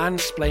on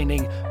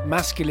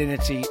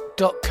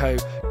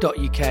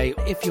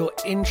mansplainingmasculinity.co.uk. If you're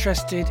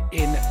interested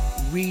in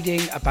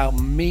reading about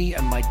me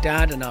and my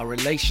dad and our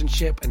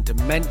relationship and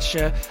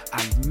dementia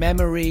and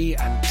memory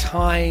and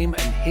time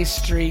and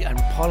history and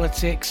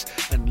politics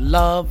and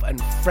love and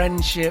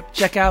friendship,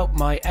 check out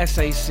my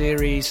essay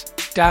series,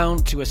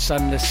 Down to a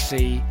Sunless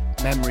Sea,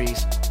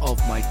 Memories of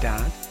My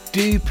Dad.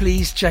 Do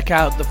please check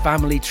out The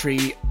Family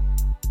Tree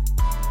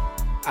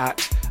at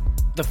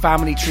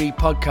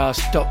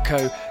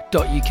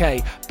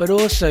thefamilytreepodcast.co.uk, but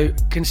also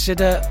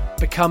consider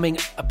becoming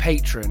a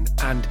patron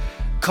and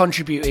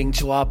contributing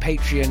to our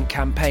Patreon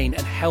campaign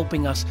and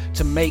helping us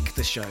to make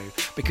the show,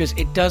 because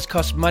it does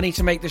cost money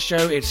to make the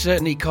show. It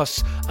certainly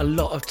costs a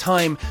lot of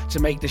time to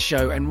make the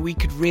show, and we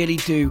could really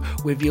do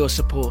with your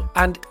support.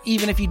 And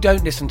even if you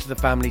don't listen to The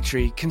Family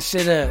Tree,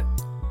 consider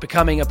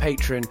becoming a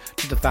patron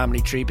to The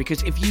Family Tree,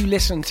 because if you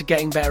listen to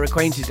Getting Better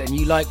Acquainted and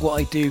you like what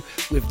I do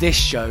with this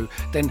show,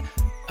 then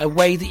a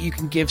way that you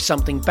can give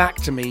something back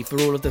to me for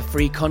all of the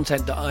free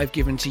content that I've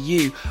given to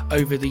you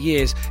over the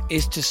years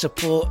is to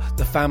support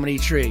The Family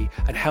Tree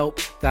and help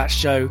that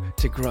show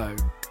to grow.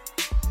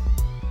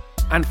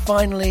 And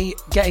finally,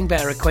 Getting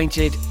Better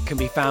Acquainted can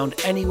be found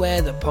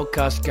anywhere that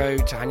podcasts go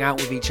to hang out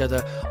with each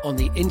other on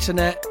the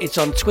internet. It's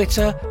on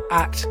Twitter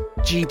at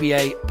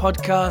GBA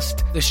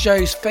Podcast. The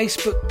show's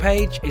Facebook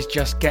page is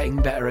just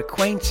Getting Better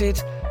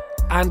Acquainted.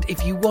 And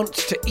if you want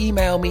to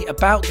email me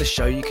about the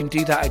show, you can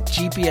do that at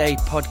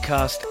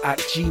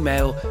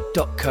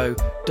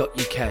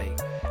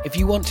gbapodcast@gmail.co.uk. If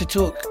you want to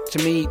talk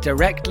to me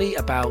directly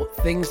about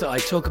things that I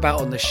talk about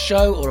on the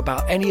show or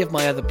about any of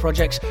my other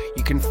projects,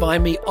 you can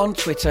find me on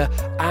Twitter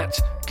at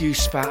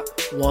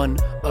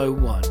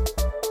GooseFat101.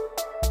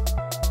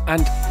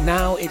 And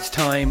now it's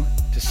time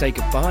to say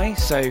goodbye.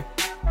 So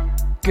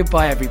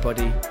goodbye,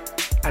 everybody.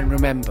 And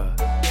remember,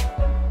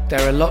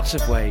 there are lots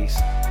of ways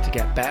to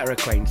get better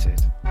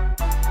acquainted.